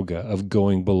of yoga, of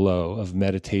going below, of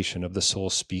meditation, of the soul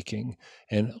speaking.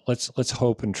 And let's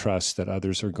hope and trust that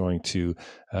others are going to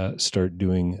start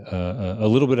doing a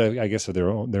little bit of, I guess, of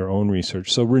their own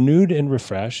research. So renewed and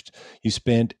refreshed, you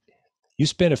spent you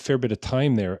spent a fair bit of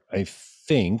time there, I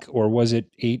think, or was it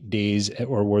 8 days,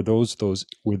 or were those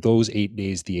 8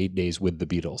 days the 8 days with the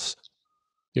Beatles?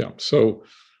 Yeah. So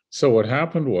what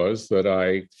happened was that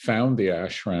I found the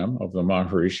ashram of the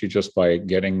Maharishi just by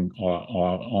getting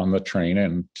on the train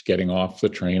and getting off the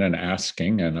train and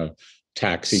asking, and a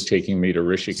taxi taking me to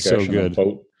Rishikesh, so good.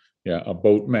 and a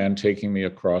boatman taking me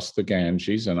across the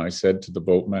Ganges. And I said to the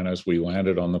boatman as we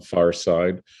landed on the far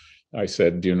side, I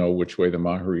said, "Do you know which way the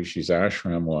Maharishi's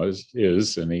ashram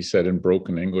is?" And he said in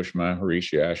broken English,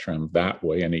 "Maharishi ashram that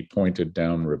way." And he pointed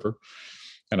downriver.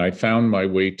 And I found my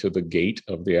way to the gate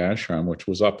of the ashram, which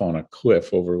was up on a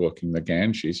cliff overlooking the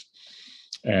Ganges.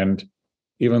 And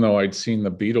even though I'd seen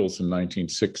the Beatles in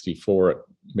 1964 at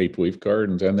Maple Leaf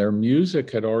Gardens, and their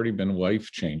music had already been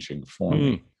life-changing for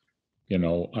me. You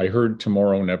know, I heard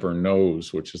Tomorrow Never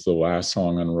Knows, which is the last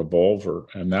song on Revolver.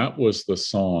 And that was the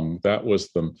song, that was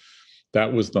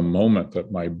the moment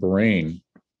that my brain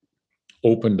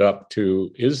opened up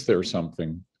to, is there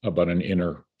something about an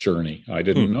inner journey? I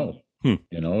didn't know.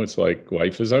 You know, it's like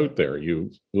life is out there,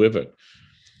 you live it.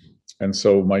 And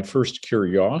so my first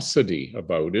curiosity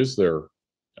about, is there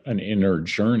an inner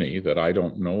journey that I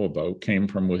don't know about, came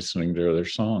from listening to their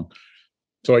song.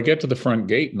 So I get to the front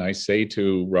gate and I say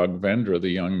to Raghavendra, the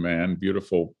young man,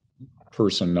 beautiful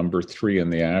person, number 3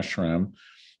 in the ashram,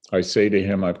 I say to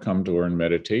him, "I've come to learn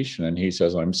meditation." And he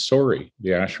says, "I'm sorry, the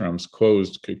ashram's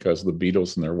closed because the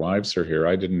Beatles and their wives are here.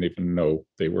 I didn't even know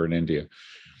they were in India."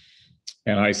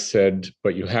 And I said,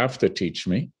 "But you have to teach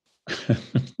me."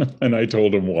 And I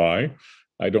told him why.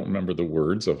 I don't remember the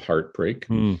words of heartbreak.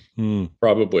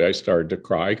 Probably I started to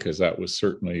cry because that was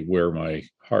certainly where my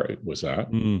heart was at.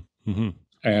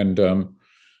 And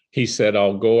he said,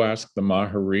 "I'll go ask the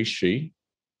Maharishi,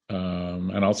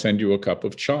 and I'll send you a cup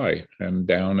of chai." And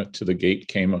down to the gate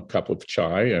came a cup of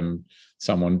chai, and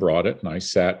someone brought it. And I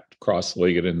sat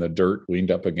cross-legged in the dirt,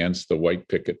 leaned up against the white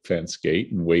picket fence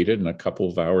gate and waited. And a couple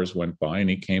of hours went by, and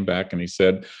he came back and he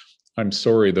said, "I'm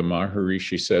sorry, the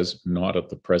Maharishi says not at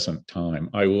the present time."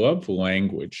 I love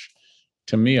language.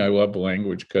 To me, I love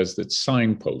language because it's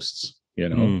signposts, you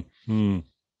know.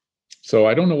 So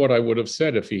I don't know what I would have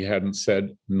said if he hadn't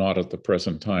said not at the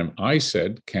present time. I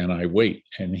said, "Can I wait?"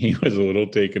 And he was a little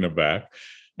taken aback.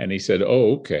 And he said,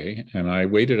 "Oh, okay." And I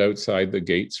waited outside the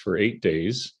gates for 8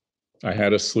 days. I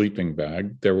had a sleeping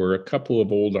bag. There were a couple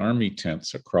of old army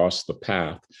tents across the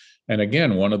path. And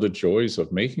again, one of the joys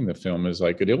of making the film is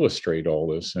I could illustrate all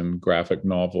this in graphic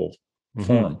novel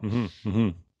form.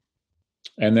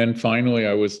 And then finally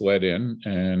I was let in,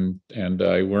 and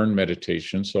I learned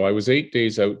meditation. So I was 8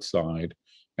 days outside,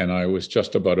 and I was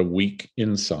just about a week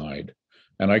inside.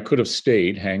 And I could have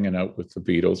stayed hanging out with the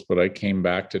Beatles, but I came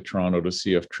back to Toronto to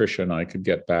see if Trisha and I could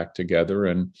get back together.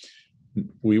 And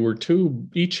we were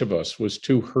each of us was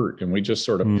too hurt, and we just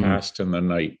sort of passed in the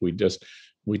night. We just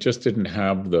didn't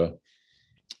have the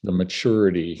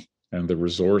maturity and the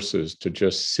resources to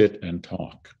just sit and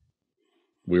talk.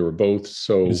 We were both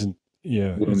so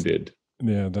wounded.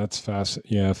 Yeah, that's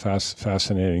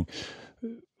fascinating.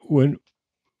 When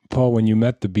Paul, when you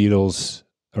met the Beatles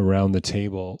around the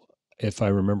table, if I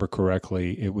remember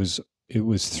correctly, it was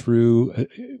through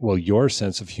your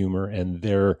sense of humor and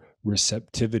their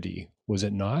receptivity, was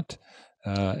it not?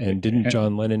 And didn't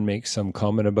John Lennon make some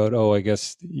comment about, "Oh, I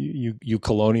guess you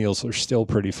colonials are still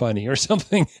pretty funny," or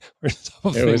something,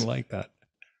 like that?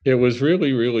 It was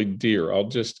really, really dear. I'll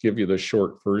just give you the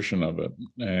short version of it.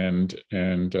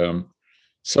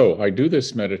 So I do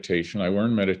this meditation. I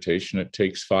learn meditation. It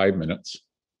takes 5 minutes.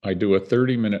 I do a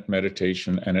 30-minute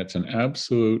meditation, and it's an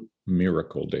absolute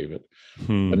miracle, David.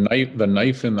 The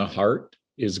knife in the heart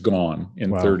is gone in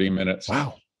 30 minutes.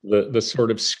 Wow. The sort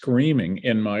of screaming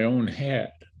in my own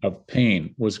head of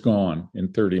pain was gone in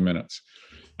 30 minutes.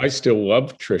 I still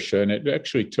love Trisha, and it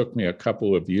actually took me a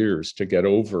couple of years to get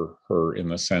over her, in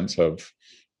the sense of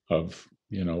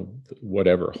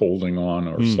whatever, holding on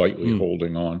or slightly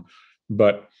holding on.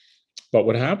 But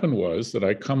what happened was that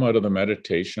I come out of the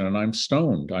meditation and I'm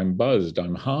stoned, I'm buzzed,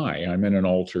 I'm high, I'm in an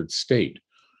altered state.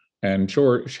 And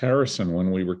George Harrison, when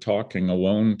we were talking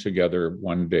alone together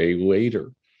one day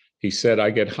later, he said, "I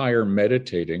get higher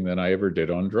meditating than I ever did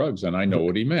on drugs." And I know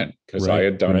what he meant, because I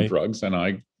had done drugs and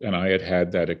I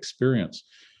had that experience.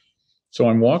 So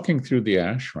I'm walking through the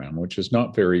ashram, which is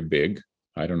not very big.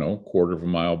 I don't know, quarter of a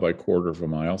mile by quarter of a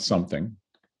mile, something.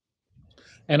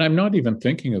 And I'm not even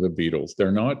thinking of the Beatles.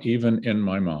 They're not even in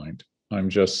my mind. I'm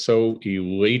just so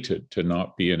elated to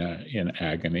not be in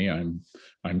agony.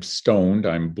 I'm stoned.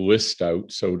 I'm blissed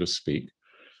out, so to speak.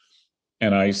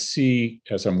 And I see,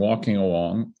 as I'm walking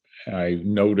along, I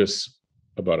notice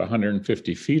about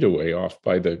 150 feet away, off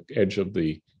by the edge of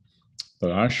the the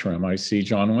ashram, I see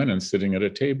John Lennon sitting at a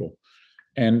table.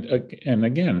 And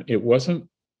again, it wasn't,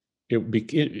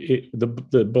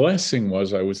 the blessing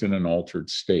was I was in an altered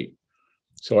state.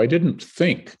 So I didn't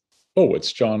think, oh,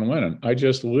 it's John Lennon. I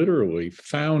just literally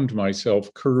found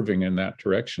myself curving in that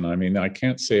direction. I mean, I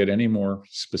can't say it any more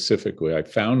specifically. I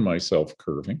found myself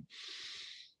curving.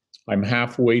 I'm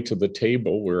halfway to the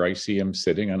table where I see him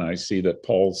sitting, and I see that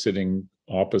Paul's sitting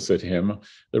opposite him.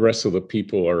 The rest of the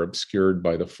people are obscured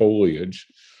by the foliage.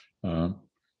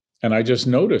 And I just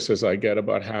notice as I get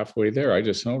about halfway there, I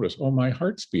just notice, oh, my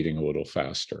heart's beating a little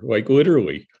faster, like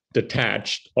literally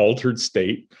detached, altered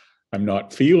state. I'm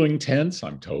not feeling tense.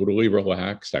 I'm totally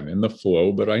relaxed. I'm in the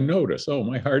flow, but I notice, oh,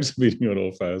 my heart's beating a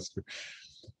little faster.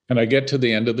 And I get to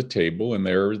the end of the table, and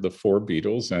there are the four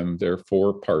Beatles and their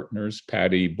four partners,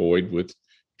 Patty Boyd with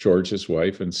George's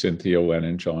wife, and Cynthia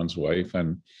Lennon, John's wife,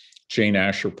 and Jane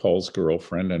Asher, Paul's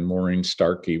girlfriend, and Maureen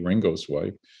Starkey, Ringo's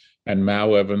wife, and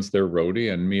Mal Evans, their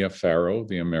roadie, and Mia Farrow,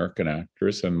 the American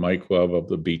actress, and Mike Love of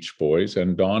the Beach Boys,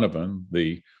 and Donovan,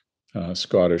 the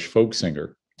Scottish folk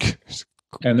singer.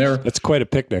 And that's quite a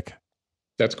picnic.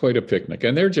 That's quite a picnic.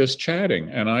 And they're just chatting.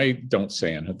 And I don't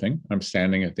say anything. I'm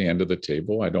standing at the end of the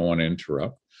table. I don't want to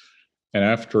interrupt. And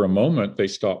after a moment, they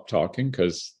stop talking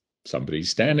because somebody's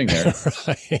standing there.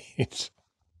 Right.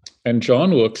 And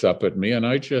John looks up at me, and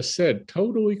I just said,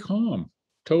 totally calm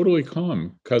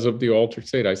because of the altered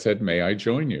state. I said, may I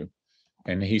join you?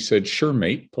 And he said, sure,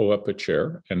 mate, pull up a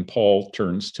chair. And Paul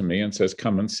turns to me and says,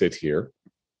 come and sit here.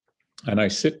 And I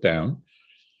sit down.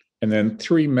 And then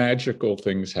three magical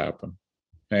things happen.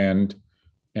 And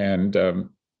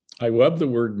I love the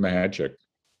word magic.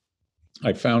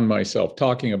 I found myself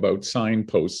talking about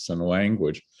signposts and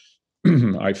language.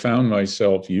 I found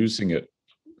myself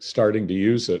starting to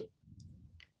use it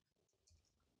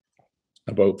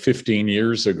about 15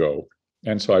 years ago.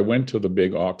 And so I went to the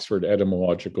big Oxford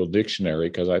Etymological Dictionary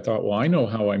because I thought, well, I know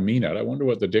how I mean it. I wonder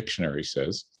what the dictionary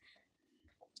says.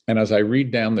 And as I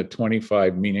read down the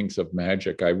 25 meanings of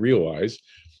magic, I realize,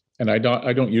 and I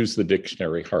don't use the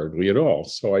dictionary hardly at all.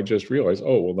 So I just realized,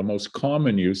 oh, well, the most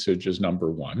common usage is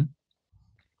number one.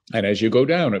 And as you go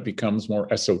down, it becomes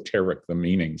more esoteric, the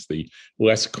meanings, the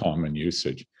less common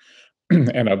usage.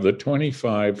 And of the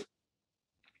 25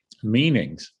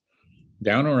 meanings,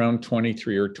 down around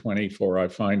 23 or 24, I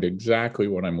find exactly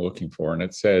what I'm looking for. And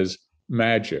it says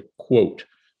magic, quote,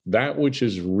 that which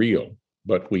is real,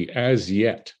 but we as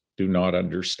yet do not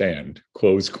understand,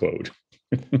 close quote.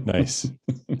 Nice.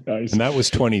 Nice. And that was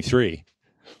 23.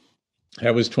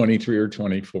 That was 23 or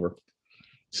 24.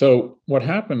 So what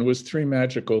happened was three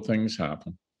magical things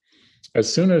happened.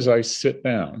 As soon as I sit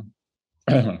down,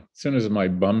 as soon as my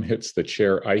bum hits the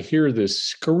chair, I hear this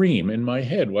scream in my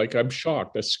head, like I'm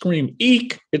shocked, a scream,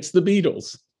 eek, it's the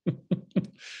Beatles.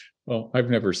 Well, I've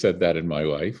never said that in my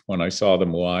life. When I saw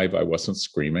them live, I wasn't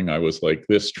screaming. I was like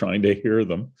this, trying to hear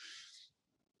them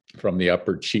from the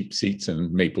upper cheap seats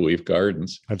in Maple Leaf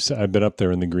Gardens. I've been up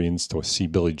there in the greens to see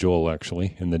Billy Joel,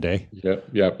 actually, in the day.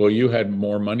 Yeah. Well, you had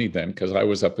more money then because I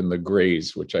was up in the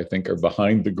grays, which I think are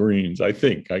behind the greens. I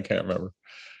can't remember.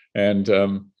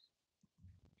 And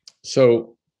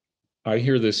so I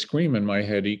hear this scream in my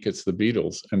head, eek, it's the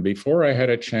Beatles. And before I had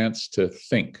a chance to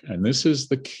think, and this is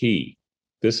the key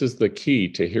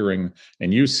to hearing,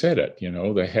 and you said it,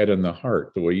 the head and the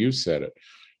heart, the way you said it.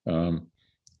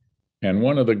 And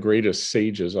one of the greatest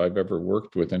sages I've ever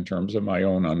worked with in terms of my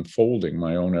own unfolding,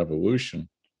 my own evolution,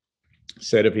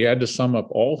 said if he had to sum up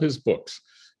all his books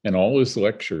and all his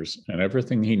lectures and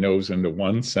everything he knows into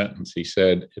one sentence, he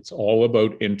said, it's all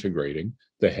about integrating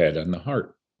the head and the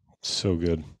heart. So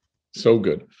good. So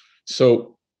good.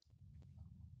 So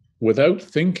without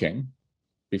thinking,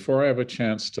 before I have a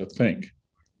chance to think,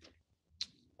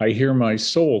 I hear my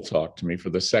soul talk to me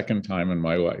for the second time in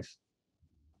my life.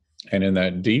 And in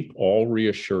that deep, all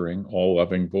reassuring, all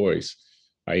loving voice,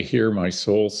 I hear my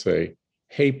soul say,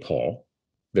 hey, Paul,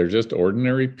 they're just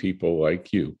ordinary people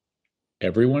like you.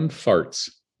 Everyone farts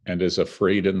and is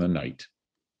afraid in the night.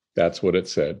 That's what it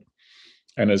said.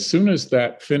 And as soon as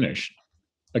that finished,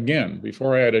 again,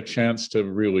 before I had a chance to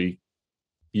really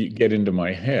get into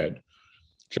my head,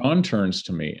 John turns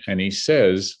to me and he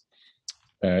says,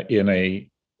 in a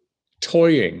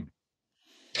toying,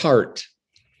 tart,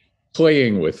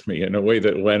 playing with me in a way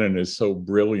that Lennon is so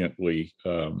brilliantly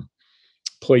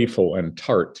playful and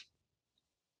tart.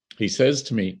 He says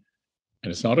to me,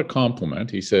 and it's not a compliment,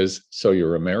 he says, so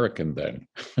you're American then.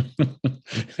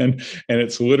 and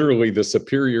it's Literally the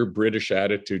superior British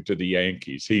attitude to the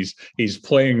Yankees. He's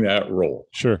playing that role.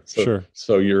 Sure.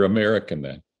 So you're American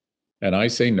then. And I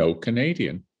say, no,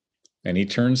 Canadian. And he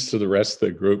turns to the rest of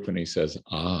the group and he says,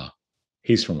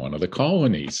 He's from one of the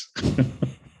colonies.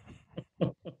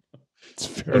 It's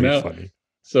very funny.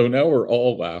 So now we're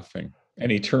all laughing.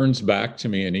 And he turns back to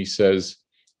me and he says,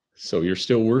 so you're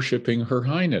still worshiping Her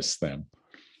Highness then?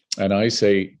 And I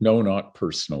say, no, not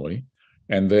personally.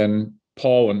 And then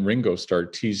Paul and Ringo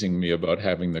start teasing me about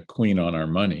having the Queen on our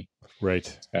money.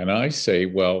 Right. And I say,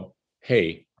 well,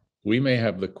 hey, we may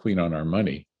have the Queen on our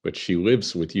money, but she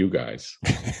lives with you guys.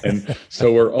 And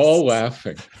so we're all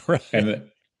laughing. Right.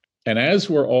 And as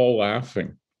we're all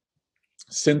laughing,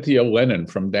 Cynthia Lennon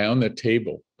from down the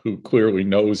table, who clearly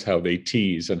knows how they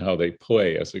tease and how they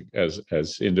play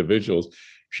as individuals,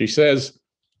 she says,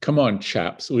 come on,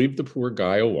 chaps, leave the poor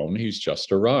guy alone. He's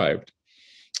just arrived.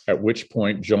 At which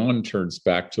point, John turns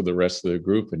back to the rest of the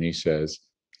group and he says,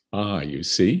 you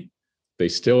see, they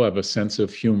still have a sense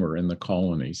of humor in the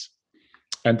colonies.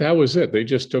 And that was it. They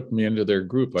just took me into their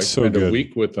group. I spent a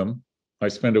week with them. I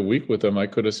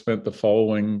could have spent the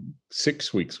following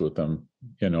 6 weeks with them,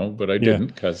 but I didn't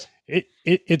because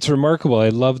it's remarkable. I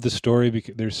love the story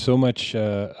because there's so much.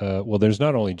 There's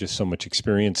not only just so much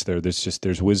experience there.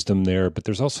 There's wisdom there, but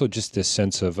there's also just this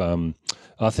sense of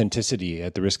authenticity.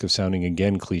 At the risk of sounding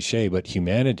again cliche, but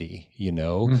humanity.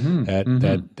 And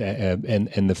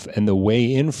the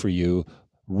way in for you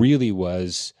really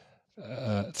was.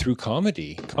 Through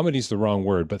comedy. Comedy's the wrong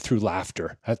word, but through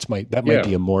laughter. That might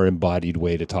be a more embodied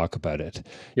way to talk about it.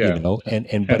 Yeah.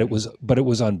 But it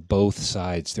was on both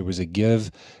sides. There was a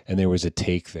give and there was a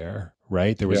take there,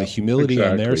 right? There was a humility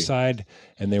on their side,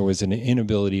 and there was an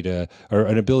ability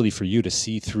for you to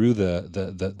see through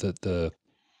the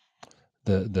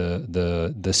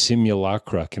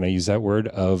simulacra, can I use that word,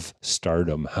 of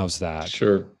stardom. How's that?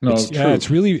 Sure. No, it's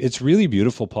really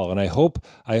beautiful, Paul. And I hope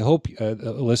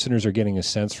listeners are getting a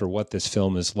sense for what this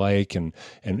film is like and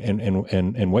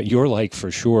what you're like for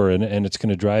sure. And it's going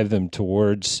to drive them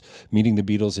towards meeting the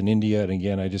Beatles in India. And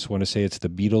again, I just want to say it's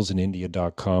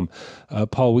thebeatlesinIndia.com.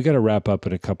 Paul, we got to wrap up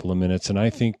in a couple of minutes. And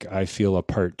I feel a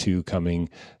part 2 coming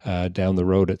down the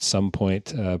road at some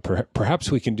point.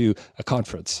 Perhaps we can do a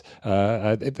conference.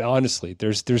 Honestly,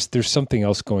 there's something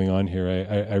else going on here.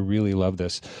 I really love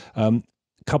this.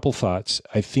 Couple thoughts.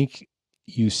 I think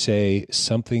you say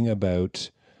something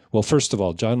about, well, first of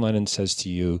all, John Lennon says to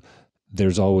you,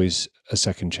 there's always a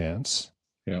second chance.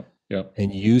 Yeah. Yeah.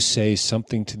 And you say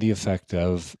something to the effect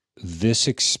of this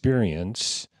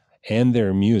experience and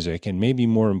their music, and maybe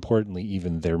more importantly,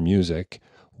 even their music,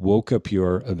 woke up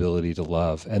your ability to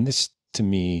love. And this, to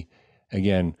me,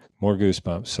 again, more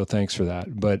goosebumps. So thanks for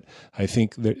that. But I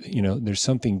think that, there's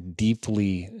something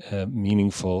deeply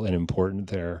meaningful and important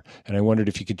there. And I wondered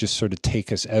if you could just sort of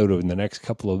take us out in the next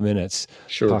couple of minutes,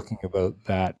 talking about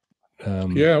that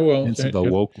sense of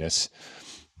awokeness.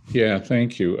 Yeah,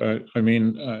 thank you.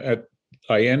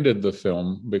 I ended the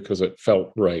film because it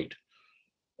felt right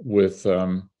with,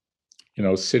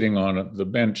 sitting on the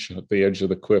bench at the edge of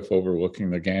the cliff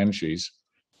overlooking the Ganges,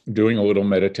 doing a little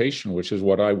meditation, which is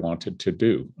what I wanted to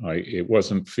do. It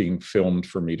wasn't being filmed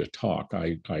for me to talk.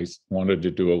 I wanted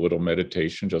to do a little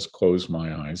meditation, just close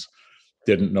my eyes.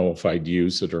 Didn't know if I'd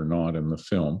use it or not in the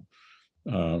film.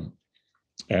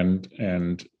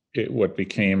 What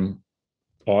became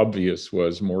obvious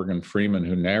was Morgan Freeman,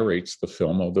 who narrates the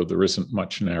film, although there isn't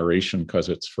much narration because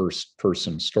it's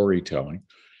first-person storytelling.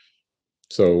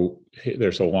 So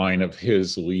there's a line of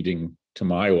his leading to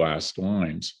my last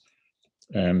lines.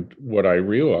 And what I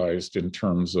realized in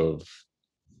terms of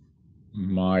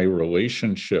my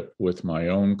relationship with my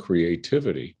own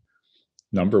creativity,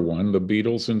 number one, the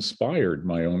Beatles inspired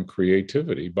my own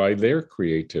creativity by their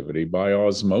creativity, by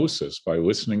osmosis, by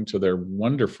listening to their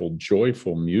wonderful,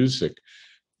 joyful music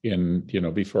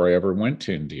before I ever went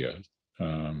to India,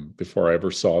 before I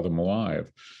ever saw them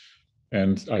live.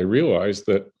 And I realized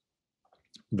that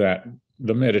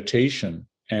the meditation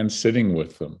and sitting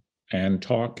with them and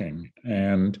talking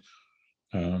and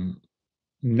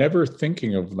never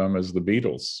thinking of them as the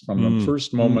Beatles. From the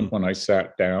first moment when I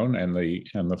sat down and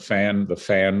the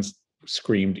fans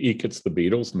screamed, "Eek, it's the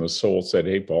Beatles," and the soul said,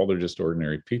 "Hey, Paul, they're just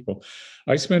ordinary people."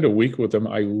 I spent a week with them.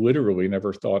 I literally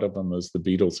never thought of them as the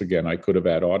Beatles again. I could have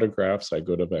had autographs. I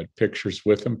could have had pictures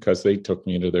with them because they took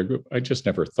me into their group. I just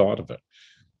never thought of it.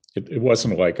 It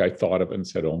wasn't like I thought of it and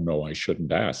said, "Oh no, I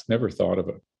shouldn't ask." Never thought of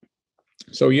it.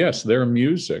 So yes, their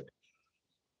music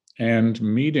and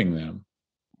meeting them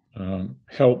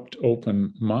helped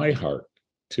open my heart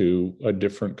to a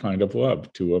different kind of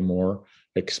love, to a more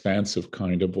expansive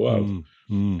kind of love.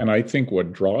 And I think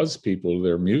what draws people to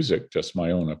their music, just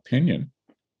my own opinion,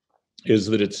 is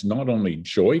that it's not only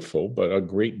joyful, but a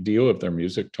great deal of their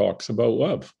music talks about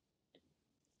love.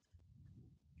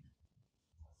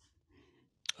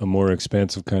 A more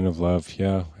expansive kind of love.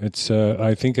 Yeah. It's,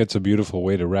 I think it's a beautiful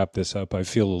way to wrap this up. I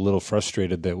feel a little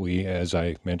frustrated that we, as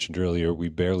I mentioned earlier, we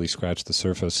barely scratched the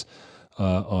surface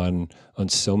on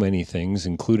so many things,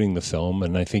 including the film.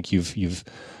 And I think you've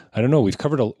I don't know, we've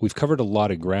covered a lot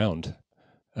of ground,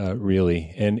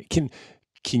 really. And can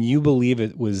you believe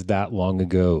it was that long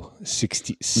ago?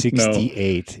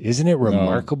 68. No. Isn't it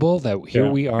remarkable that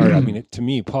here we are? I mean, to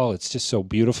me, Paul, it's just so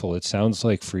beautiful. It sounds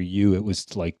like for you, it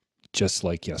was like just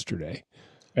like yesterday.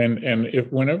 And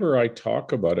whenever I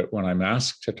talk about it, when I'm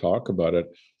asked to talk about it,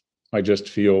 I just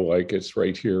feel like it's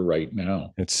right here, right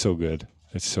now. It's so good.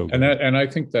 It's so good. And I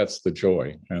think that's the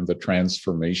joy and the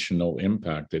transformational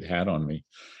impact it had on me.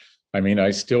 I mean,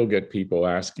 I still get people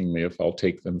asking me if I'll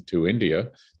take them to India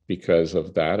because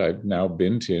of that. I've now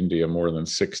been to India more than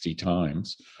 60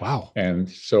 times. Wow. And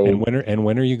so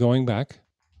when are you going back?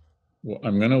 Well,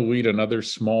 I'm going to lead another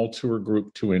small tour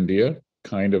group to India,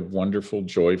 kind of wonderful,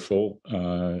 joyful,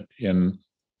 in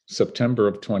September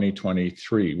of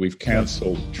 2023. We've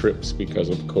canceled trips because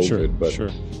of COVID, but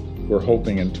we're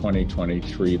hoping in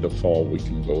 2023, the fall, we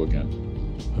can go again.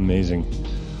 Amazing.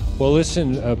 Well,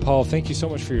 listen, Paul, thank you so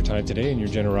much for your time today and your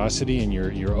generosity and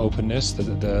your openness.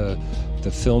 The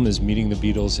film is Meeting the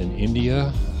Beatles in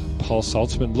India. Paul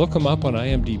Saltzman. Look him up on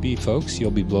IMDb, folks. You'll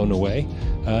be blown away.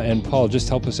 And Paul, just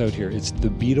help us out here. It's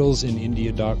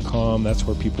thebeatlesinIndia.com. That's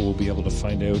where people will be able to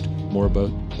find out more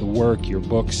about the work, your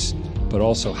books, but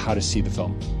also how to see the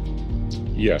film.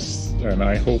 Yes, and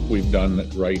I hope we've done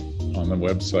it right on the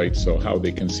website, so how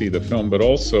they can see the film. But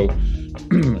also,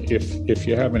 if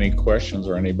you have any questions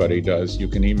or anybody does, you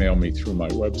can email me through my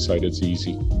website. It's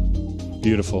easy.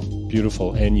 Beautiful,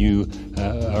 beautiful, and you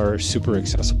are super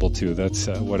accessible too. That's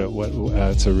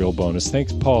it's a real bonus.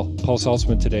 Thanks, Paul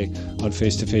Saltzman, today on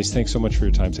Face to Face. Thanks so much for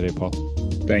your time today, Paul.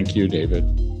 Thank you, David.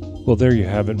 Well, there you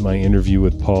have it, my interview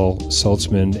with Paul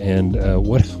Saltzman, and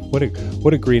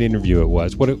what a great interview it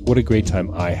was. What a great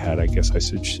time I had, I guess I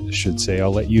should say.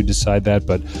 I'll let you decide that,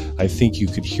 but I think you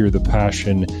could hear the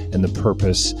passion and the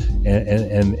purpose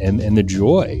and the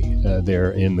joy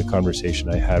there in the conversation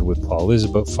I had with Paul. It is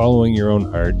about following your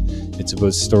own heart. It's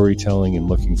about storytelling and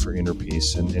looking for inner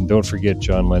peace. And don't forget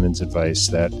John Lennon's advice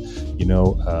that,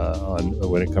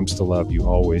 when it comes to love, you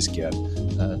always get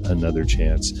another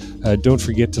chance. Don't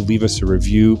forget to leave us a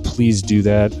review. Please do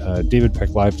that.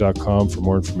 DavidPeckLive.com for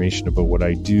more information about what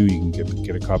I do. You can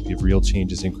get a copy of Real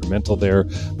Change is Incremental there.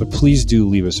 But please do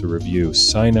leave us a review.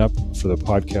 Sign up for the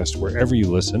podcast wherever you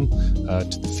listen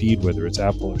to the feed, whether it's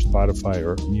Apple or Spotify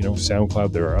or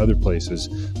SoundCloud. There are other places.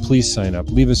 Please sign up.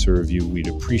 Leave us a review. We'd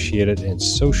appreciate it. And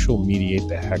social mediate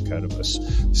the heck out of us.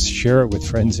 Share it with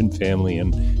friends and family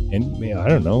and I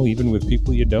don't know, even with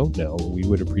people you don't know. We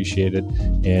would appreciate it.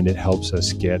 And it helps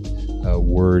us get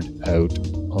word out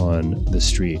on the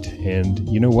street. And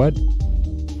you know what?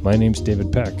 My name's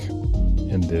David Peck,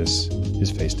 and this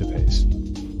is Face to Face.